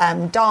excelled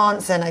at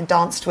dance, and I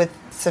danced with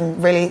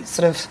some really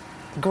sort of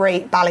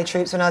great ballet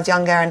troupes when I was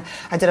younger, and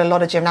I did a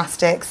lot of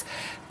gymnastics.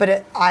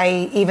 But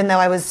even though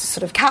I was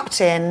sort of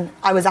captain,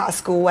 I was at a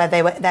school where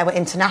there were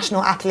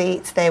international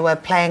athletes, they were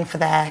playing for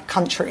their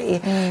country.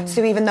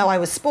 So even though I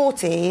was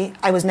sporty,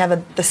 I was never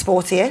the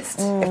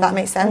sportiest, if that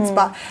makes sense.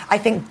 But I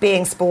think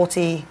being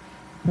sporty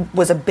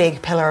was a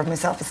big pillar of my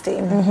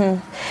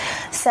self-esteem.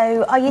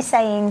 So are you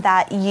saying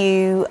that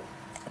you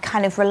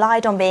kind of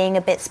relied on being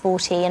a bit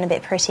sporty and a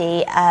bit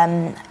pretty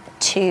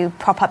to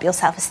prop up your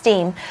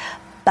self-esteem,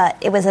 but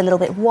it was a little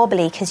bit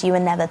wobbly because you were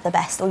never the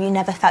best, or you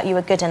never felt you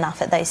were good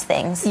enough at those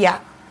things? Yeah,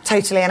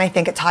 totally. And I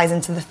think it ties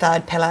into the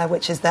third pillar,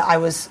 which is that I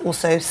was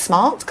also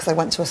smart, because I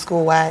went to a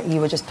school where you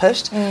were just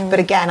pushed. But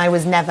again, I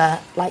was never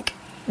like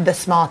the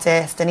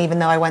smartest. And even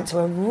though I went to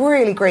a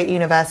really great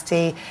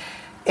university,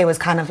 it was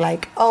kind of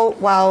like, oh,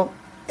 well,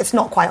 it's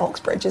not quite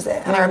Oxbridge, is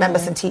it? And I remember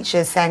some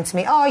teachers saying to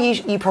me, oh,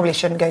 you probably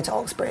shouldn't go to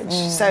Oxbridge.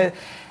 So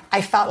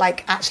I felt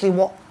like actually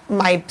what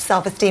my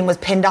self-esteem was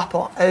pinned up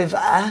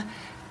over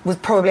was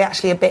probably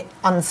actually a bit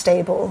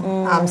unstable.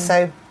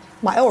 So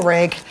my oil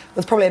rig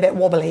was probably a bit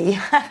wobbly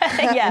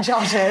in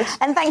childhood.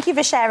 And thank you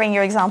for sharing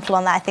your example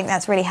on that. I think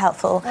that's really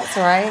helpful. That's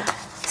all right.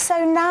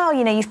 So now,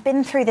 you've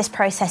been through this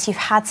process, you've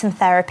had some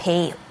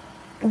therapy.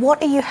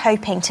 What are you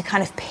hoping to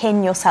kind of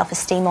pin your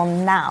self-esteem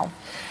on now?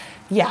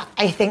 Yeah,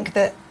 I think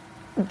that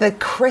the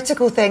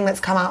critical thing that's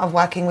come out of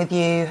working with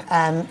you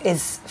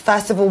is,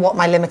 first of all, what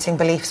my limiting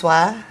beliefs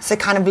were. So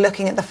kind of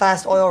looking at the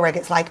first oil rig,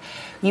 it's like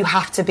you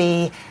have to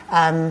be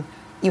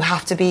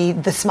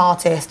the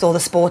smartest or the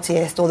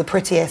sportiest or the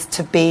prettiest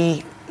to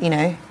be,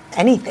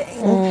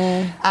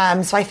 anything.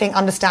 So I think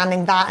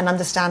understanding that and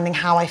understanding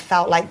how I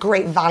felt like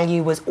great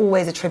value was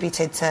always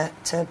attributed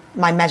to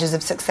my measures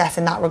of success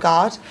in that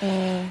regard.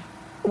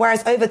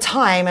 Whereas over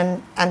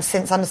time and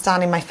since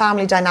understanding my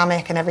family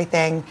dynamic and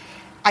everything,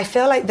 I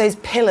feel like those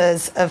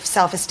pillars of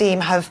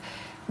self-esteem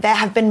there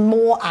have been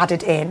more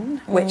added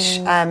in, which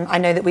I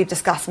know that we've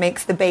discussed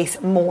makes the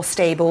base more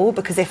stable,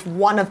 because if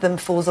one of them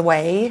falls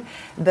away,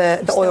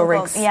 the oil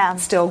rigs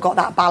still got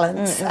that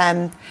balance.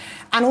 And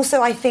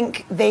also I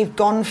think they've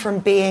gone from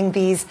being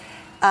these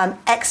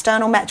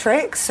external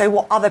metrics, so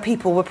what other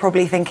people were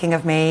probably thinking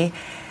of me,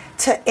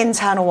 to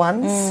internal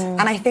ones.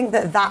 And I think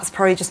that that's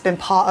probably just been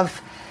part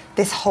of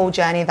this whole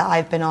journey that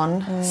I've been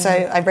on. So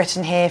I've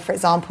written here, for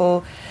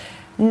example,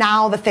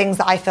 now the things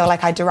that I feel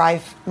like I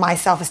derive my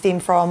self-esteem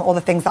from, or the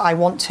things that I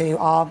want to,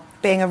 are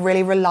being a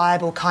really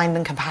reliable, kind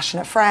and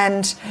compassionate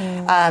friend,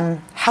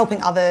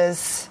 helping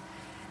others,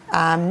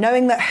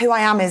 knowing that who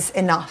I am is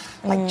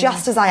enough, like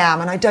just as I am,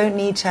 and I don't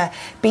need to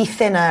be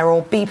thinner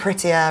or be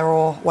prettier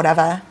or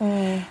whatever.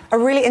 A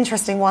really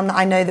interesting one that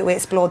I know that we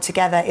explored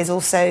together is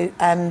also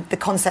the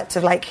concept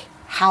of like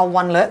how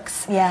one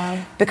looks.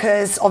 Yeah.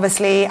 Because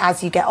obviously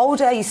as you get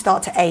older, you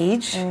start to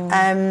age.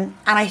 And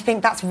I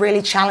think that's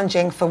really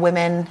challenging for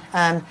women,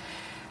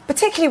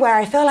 particularly where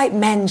I feel like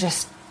men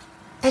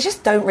they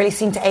just don't really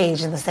seem to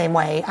age in the same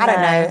way. I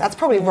don't know, that's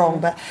probably wrong,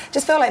 but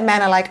just feel like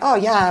men are like, oh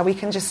yeah, we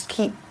can just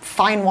keep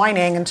fine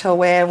whining until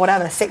we're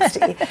whatever,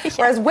 60.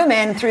 Whereas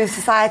women through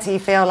society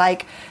feel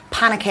like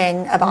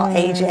panicking about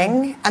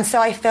aging. And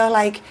so I feel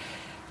like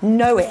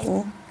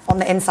knowing on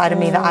the inside of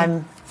me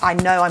that I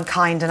know I'm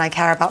kind and I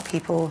care about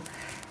people,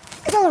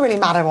 it doesn't really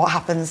matter what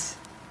happens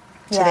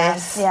to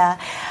this. Yeah.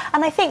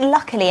 And I think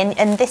luckily,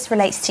 and this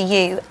relates to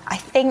you, I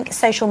think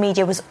social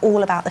media was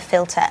all about the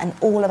filter and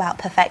all about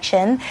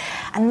perfection.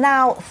 And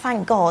now,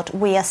 thank God,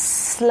 we are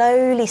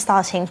slowly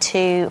starting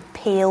to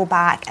peel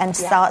back and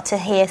start to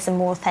hear some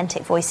more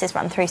authentic voices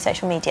run through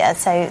social media.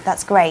 So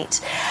that's great.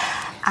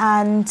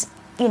 And,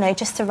 you know,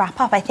 just to wrap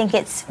up, I think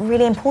it's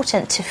really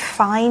important to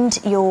find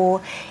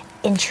your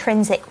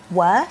intrinsic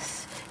worth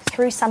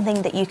through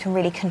something that you can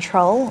really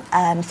control,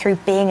 through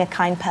being a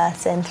kind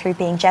person, through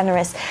being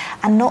generous,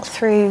 and not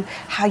through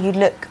how you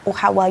look or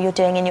how well you're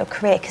doing in your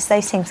career, because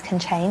those things can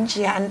change.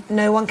 Yeah, and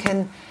no one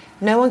can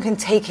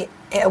take it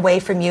away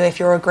from you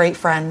if you're a great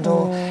friend,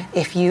 or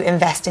if you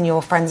invest in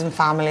your friends and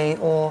family,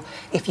 or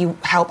if you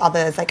help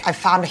others. Like, I've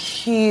found a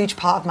huge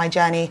part of my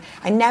journey.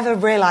 I never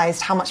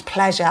realised how much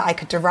pleasure I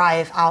could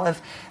derive out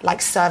of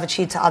like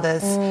servitude to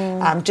others,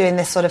 doing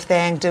this sort of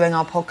thing, doing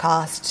our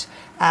podcast.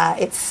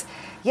 It's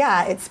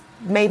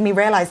made me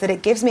realise that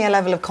it gives me a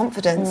level of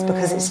confidence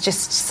because it's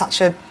just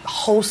such a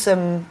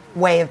wholesome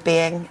way of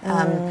being,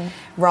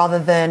 rather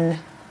than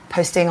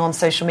posting on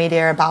social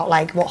media about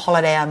like what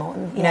holiday I'm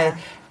on. You know,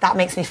 that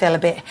makes me feel a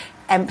bit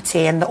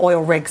empty, and the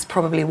oil rig's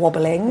probably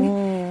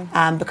wobbling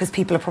because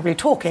people are probably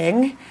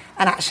talking,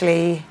 and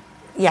actually,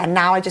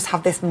 now I just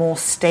have this more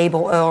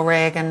stable oil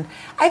rig, and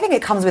I think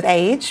it comes with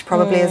age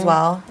probably as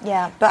well.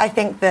 Yeah. But I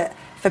think that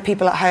for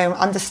people at home,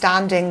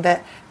 understanding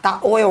that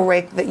oil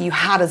rig that you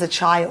had as a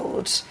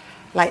child,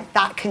 like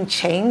that can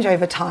change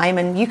over time,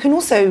 and you can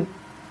also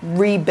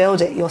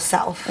rebuild it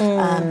yourself,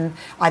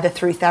 either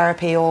through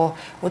therapy or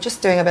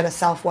just doing a bit of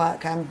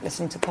self-work,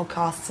 listening to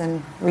podcasts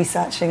and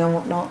researching and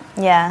whatnot.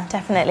 Yeah,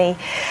 definitely.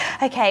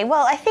 Okay,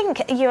 well, I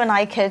think you and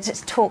I could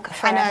talk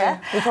forever. I know,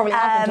 we probably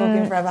have been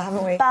talking forever,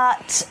 haven't we?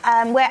 But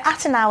we're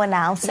at an hour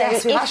now. So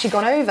yes, we've actually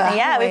gone over.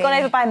 Yeah, we've gone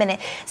over by a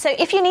minute. So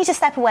if you need to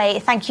step away,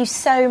 thank you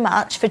so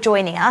much for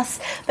joining us.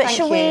 But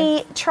shall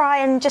we try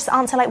and just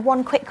answer like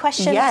one quick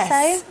question or so?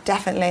 Yes,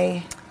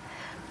 definitely.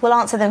 We'll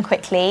answer them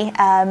quickly.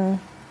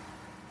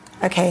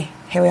 Okay,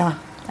 here we are.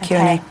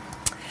 Q&A.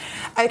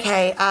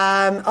 Okay,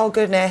 oh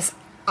goodness,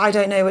 I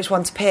don't know which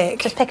one to pick.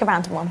 Just pick a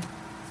random one.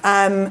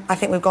 I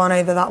think we've gone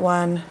over that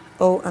one.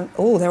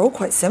 Oh, they're all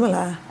quite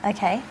similar.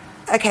 Okay.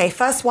 Okay,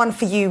 first one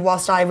for you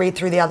whilst I read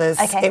through the others.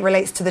 Okay. It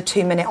relates to the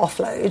 2-minute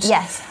offload.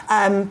 Yes.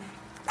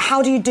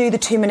 How do you do the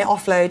 2-minute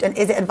offload, and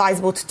is it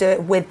advisable to do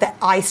it with the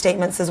I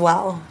statements as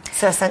well?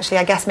 So essentially,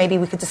 I guess maybe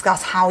we could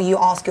discuss how you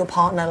ask your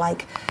partner,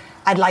 like,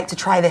 I'd like to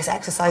try this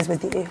exercise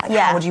with you. Like,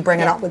 how would you bring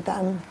it up with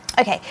them?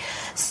 Okay,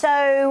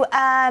 so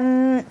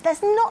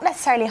there's not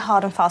necessarily a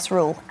hard and fast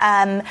rule.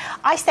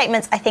 I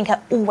statements, I think,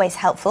 are always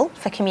helpful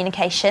for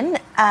communication,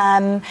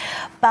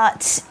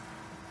 but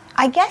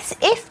I guess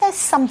if there's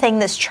something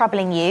that's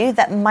troubling you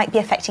that might be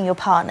affecting your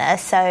partner,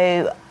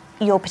 so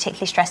you're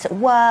particularly stressed at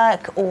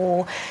work,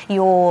 or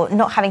you're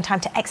not having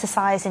time to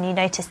exercise and you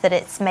notice that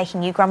it's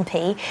making you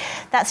grumpy,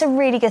 that's a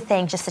really good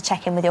thing just to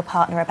check in with your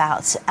partner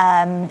about.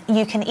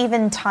 You can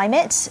even time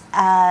it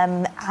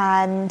and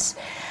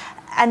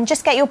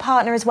just get your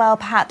partner as well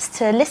perhaps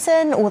to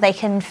listen, or they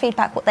can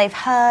feedback what they've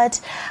heard.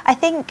 I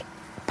think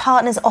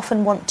partners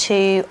often want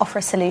to offer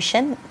a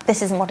solution.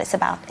 This isn't what it's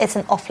about. It's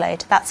an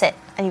offload. That's it.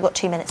 And you've got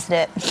 2 minutes to do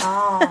it.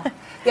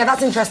 Yeah,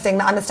 that's interesting,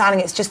 that understanding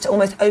it's just to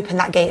almost open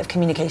that gate of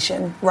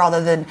communication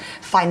rather than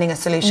finding a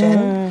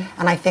solution.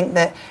 And I think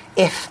that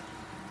if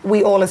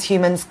we all as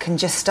humans can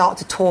just start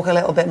to talk a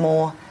little bit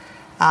more,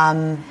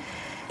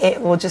 it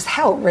will just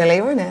help,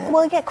 really, won't it?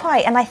 Well, yeah,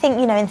 quite. And I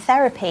think, you know, in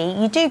therapy,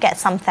 you do get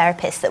some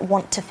therapists that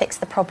want to fix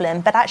the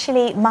problem. But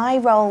actually, my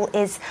role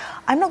is,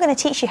 I'm not going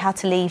to teach you how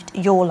to lead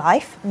your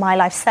life. My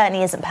life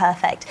certainly isn't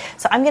perfect.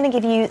 So I'm going to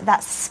give you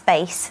that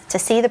space to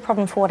see the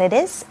problem for what it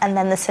is, and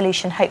then the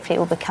solution hopefully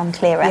will become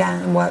clearer.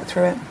 Yeah, and work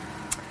through it.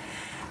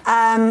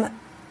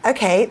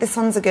 Okay, this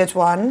one's a good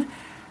one.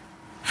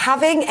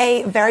 Having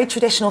a very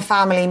traditional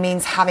family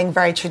means having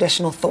very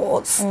traditional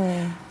thoughts.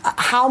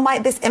 How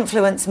might this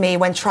influence me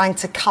when trying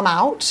to come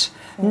out,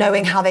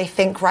 knowing how they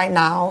think right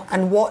now?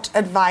 And what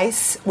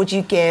advice would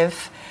you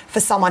give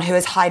for someone who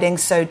is hiding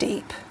so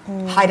deep,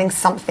 hiding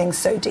something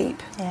so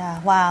deep?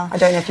 Yeah, wow. I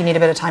don't know if you need a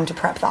bit of time to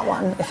prep that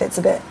one, if it's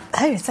a bit...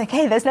 Oh, it's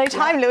okay. There's no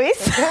time,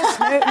 Louise.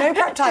 no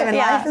prep time in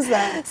life, is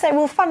there? So,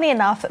 well, funnily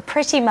enough,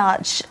 pretty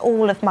much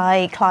all of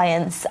my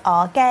clients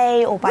are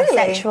gay or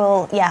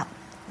bisexual. Really? Yeah.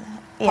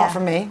 Apart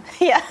from me.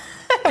 Yeah.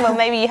 Well,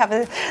 maybe you have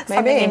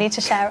something you need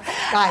to share.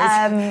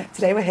 Guys,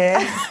 today we're here.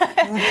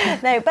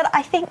 No, but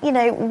I think,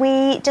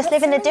 we just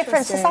live in a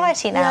different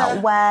society now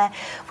where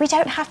we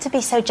don't have to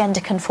be so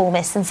gender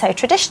conformist and so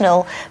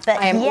traditional. But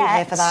I am all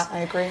here for that, I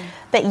agree.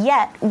 But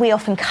yet, we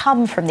often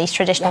come from these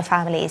traditional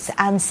families.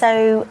 And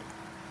so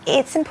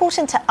it's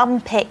important to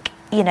unpick,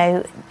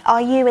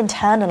 are you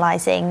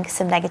internalising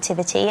some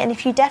negativity? And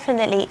if you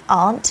definitely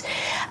aren't...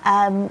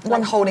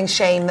 like holding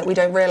shame that we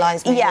don't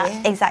realise, maybe.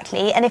 Yeah,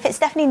 exactly. And if it's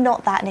definitely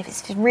not that, and if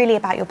it's really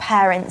about your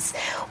parents,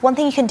 one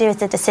thing you can do is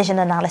the decision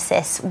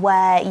analysis,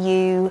 where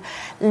you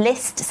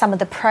list some of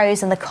the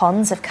pros and the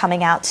cons of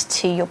coming out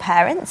to your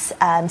parents.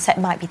 So it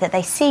might be that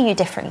they see you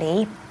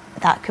differently.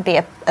 That could be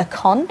a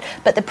con,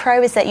 but the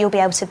pro is that you'll be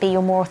able to be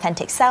your more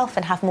authentic self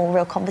and have more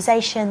real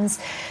conversations.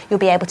 You'll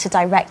be able to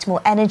direct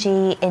more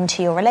energy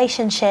into your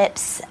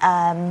relationships,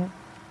 and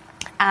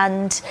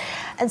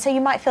so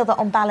you might feel that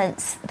on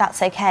balance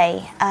that's okay.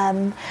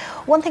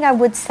 One thing I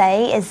would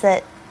say is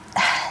that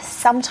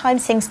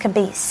sometimes things can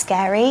be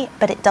scary,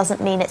 but it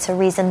doesn't mean it's a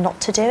reason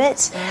not to do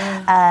it.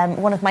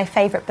 One of my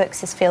favourite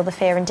books is Feel the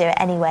Fear and Do It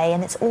Anyway,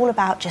 and it's all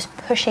about just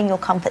pushing your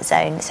comfort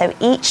zone. So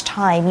each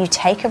time you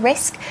take a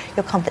risk,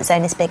 your comfort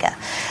zone is bigger.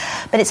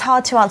 But it's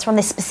hard to answer on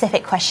this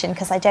specific question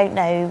because I don't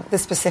know the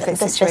specific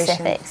situation.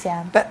 Specifics,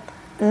 yeah. But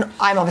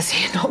I'm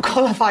obviously not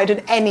qualified in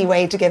any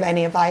way to give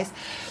any advice.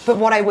 But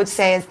what I would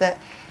say is that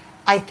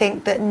I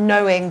think that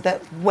knowing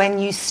that when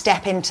you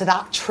step into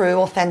that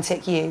true,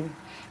 authentic you,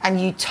 and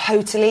you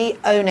totally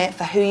own it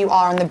for who you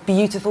are and the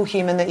beautiful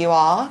human that you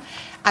are,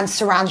 and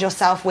surround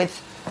yourself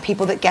with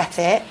people that get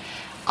it,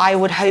 I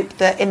would hope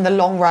that in the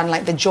long run,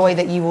 like the joy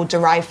that you will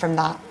derive from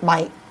that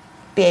might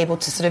be able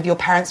to sort of, your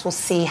parents will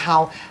see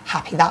how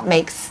happy that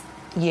makes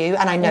you.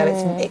 And I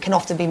know it can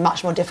often be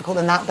much more difficult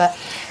than that, but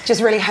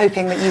just really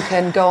hoping that you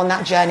can go on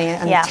that journey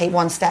and take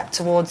one step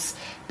towards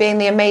being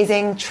the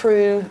amazing,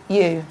 true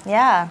you.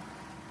 Yeah.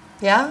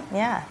 Yeah?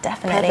 Yeah,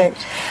 definitely.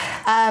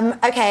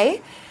 Perfect.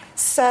 Okay.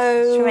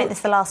 So... Should we make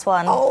this the last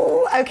one?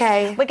 Oh,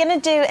 okay. We're going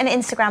to do an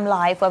Instagram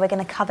live where we're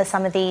going to cover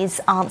some of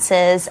these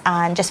answers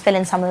and just fill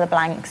in some of the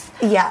blanks.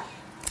 Yeah.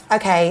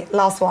 Okay,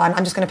 last one.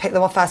 I'm just going to pick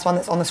the first one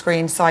that's on the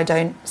screen so I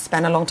don't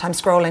spend a long time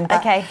scrolling.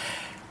 But okay.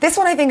 This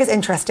one I think is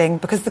interesting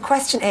because the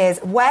question is,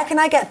 where can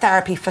I get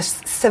therapy for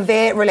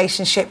severe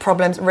relationship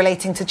problems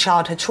relating to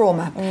childhood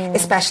trauma,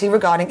 especially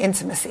regarding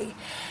intimacy?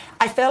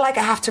 I feel like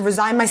I have to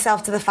resign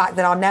myself to the fact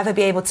that I'll never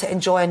be able to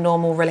enjoy a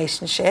normal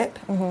relationship.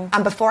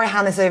 And before I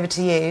hand this over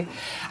to you,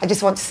 I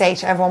just want to say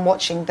to everyone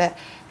watching that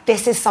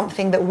this is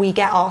something that we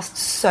get asked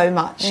so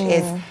much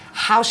is,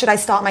 how should I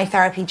start my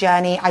therapy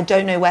journey? I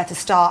don't know where to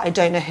start. I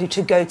don't know who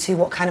to go to.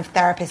 What kind of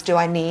therapist do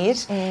I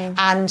need?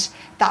 And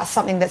that's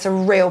something that's a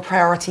real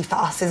priority for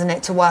us, isn't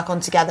it, to work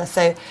on together.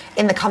 So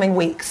in the coming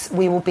weeks,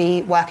 we will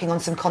be working on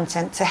some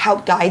content to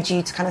help guide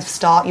you to kind of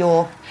start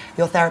your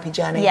therapy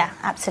journey. Yeah,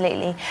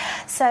 absolutely.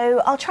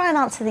 So I'll try and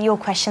answer your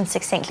question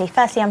succinctly.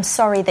 Firstly, I'm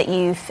sorry that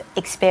you've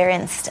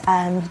experienced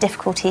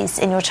difficulties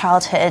in your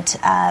childhood.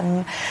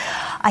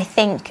 I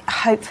think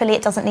hopefully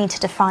it doesn't need to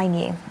define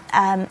you.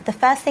 The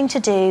first thing to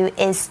do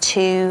is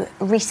to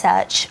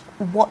research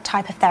what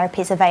type of therapy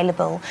is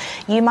available.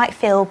 You might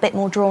feel a bit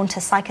more drawn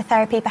to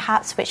psychotherapy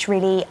perhaps, which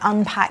really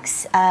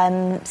unpacks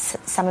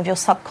some of your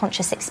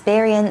subconscious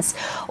experience,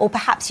 or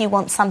perhaps you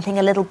want something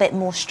a little bit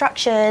more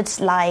structured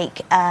like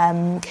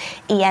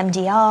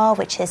EMDR,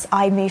 which is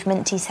eye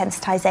movement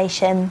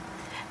desensitization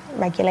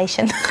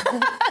regulation.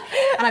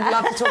 And I'd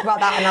love to talk about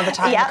that another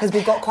time because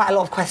we've got quite a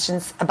lot of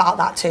questions about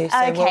that too.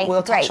 So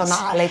we'll touch on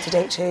that at a later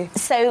date too.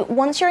 So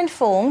once you're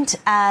informed,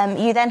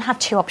 you then have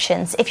two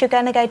options. If you're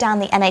going to go down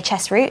the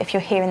NHS route, if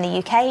you're here in the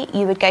UK,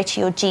 you would go to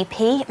your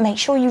GP. Make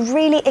sure you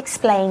really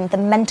explain the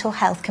mental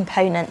health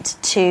component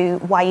to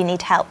why you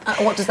need help.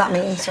 What does that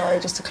mean? Sorry,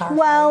 just to clarify.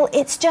 Well,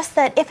 it's just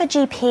that if a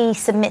GP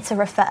submits a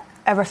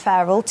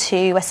referral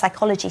to a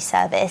psychology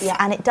service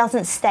and it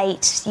doesn't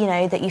state,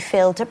 that you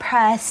feel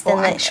depressed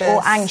or anxious,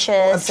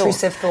 or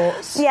obtrusive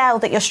thoughts. Yeah, or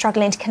that you're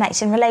struggling to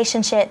connect in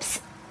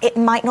relationships, it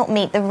might not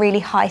meet the really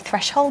high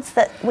thresholds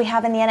that we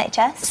have in the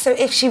NHS. So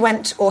if she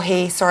went, or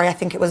he, sorry, I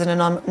think it was an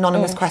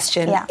anonymous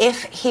question,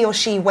 if he or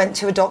she went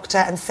to a doctor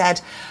and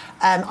said,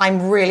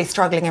 I'm really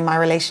struggling in my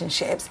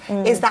relationships,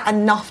 is that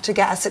enough to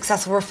get a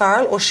successful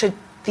referral, or should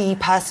the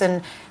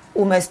person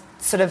almost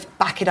sort of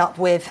back it up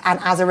with, and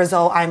as a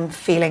result I'm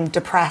feeling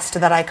depressed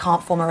that I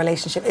can't form a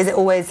relationship? Is it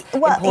always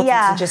important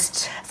to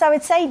just... So I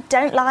would say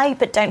don't lie,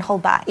 but don't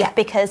hold back,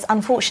 because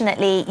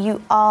unfortunately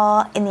you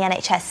are in the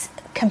NHS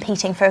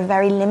competing for a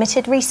very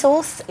limited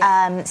resource,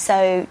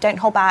 so don't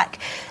hold back,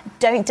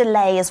 don't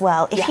delay as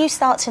well. If you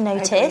start to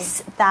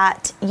notice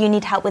that you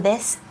need help with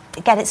this,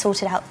 get it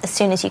sorted out as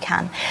soon as you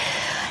can.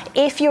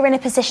 If you're in a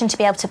position to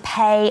be able to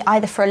pay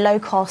either for a low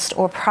cost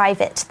or a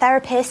private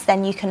therapist,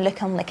 then you can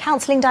look on the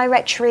counselling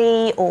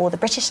directory or the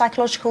British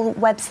Psychological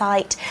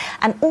website,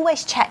 and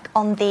always check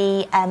on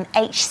the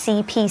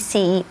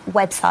HCPC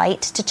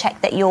website to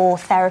check that your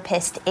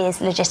therapist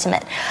is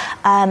legitimate.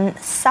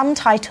 Some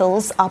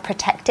titles are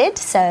protected,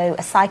 so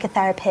a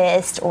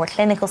psychotherapist or a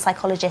clinical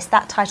psychologist,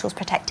 that title's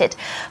protected,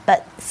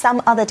 but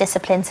some other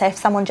disciplines, so if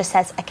someone just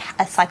says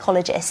a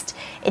psychologist,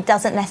 it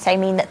doesn't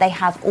necessarily mean that they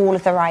have all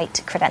of the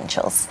right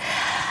credentials.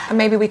 And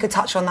maybe we could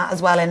touch on that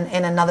as well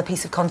in another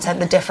piece of content,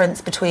 the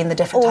difference between the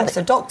different types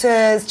of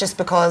doctors, just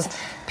because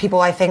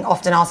people, I think,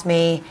 often ask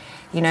me,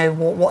 you know,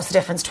 what's the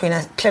difference between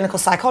a clinical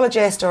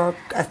psychologist or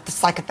a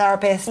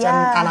psychotherapist?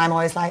 Yeah. And I'm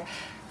always like,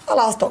 I'll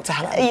ask Dr.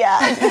 Helen.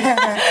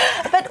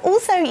 Yeah. But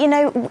also, you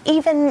know,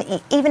 even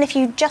if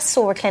you just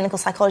saw a clinical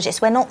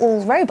psychologist, we're not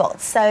all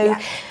robots. So,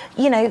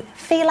 you know,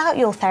 feel out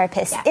your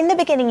therapist. In the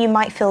beginning, you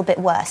might feel a bit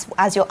worse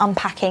as you're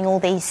unpacking all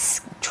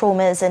these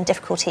traumas and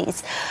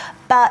difficulties.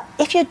 But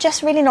if you're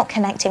just really not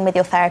connecting with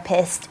your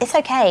therapist, it's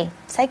okay.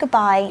 Say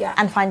goodbye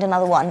and find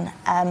another one.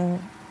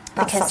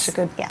 That's such a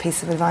good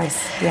piece of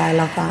advice. Yeah, I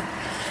love that.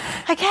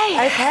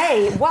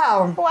 Okay.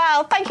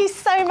 Wow, thank you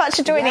so much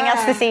for joining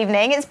us this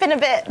evening. It's been a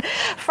bit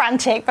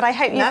frantic, but I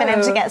hope you've been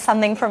able to get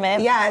something from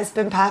it. Yeah, it's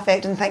been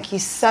perfect, and thank you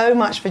so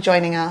much for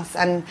joining us,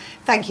 and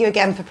thank you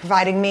again for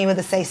providing me with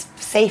a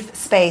safe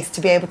space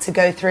to be able to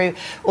go through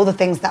all the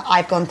things that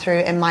I've gone through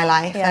in my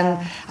life. And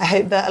I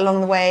hope that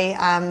along the way,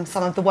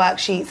 some of the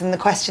worksheets and the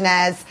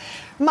questionnaires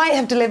might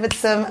have delivered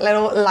some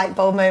little light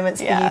bulb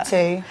moments for you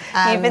too.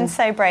 You've been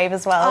so brave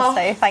as well,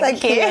 so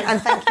thank you. And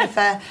thank you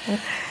for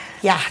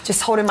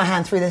just holding my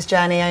hand through this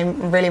journey.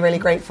 I'm really, really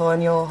grateful,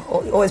 and you're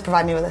always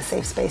provide me with a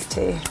safe space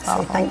too.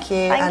 So thank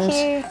you. Thank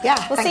you.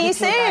 Yeah, we'll see you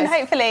soon,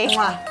 hopefully.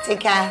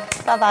 Take care.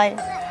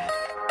 Bye-bye.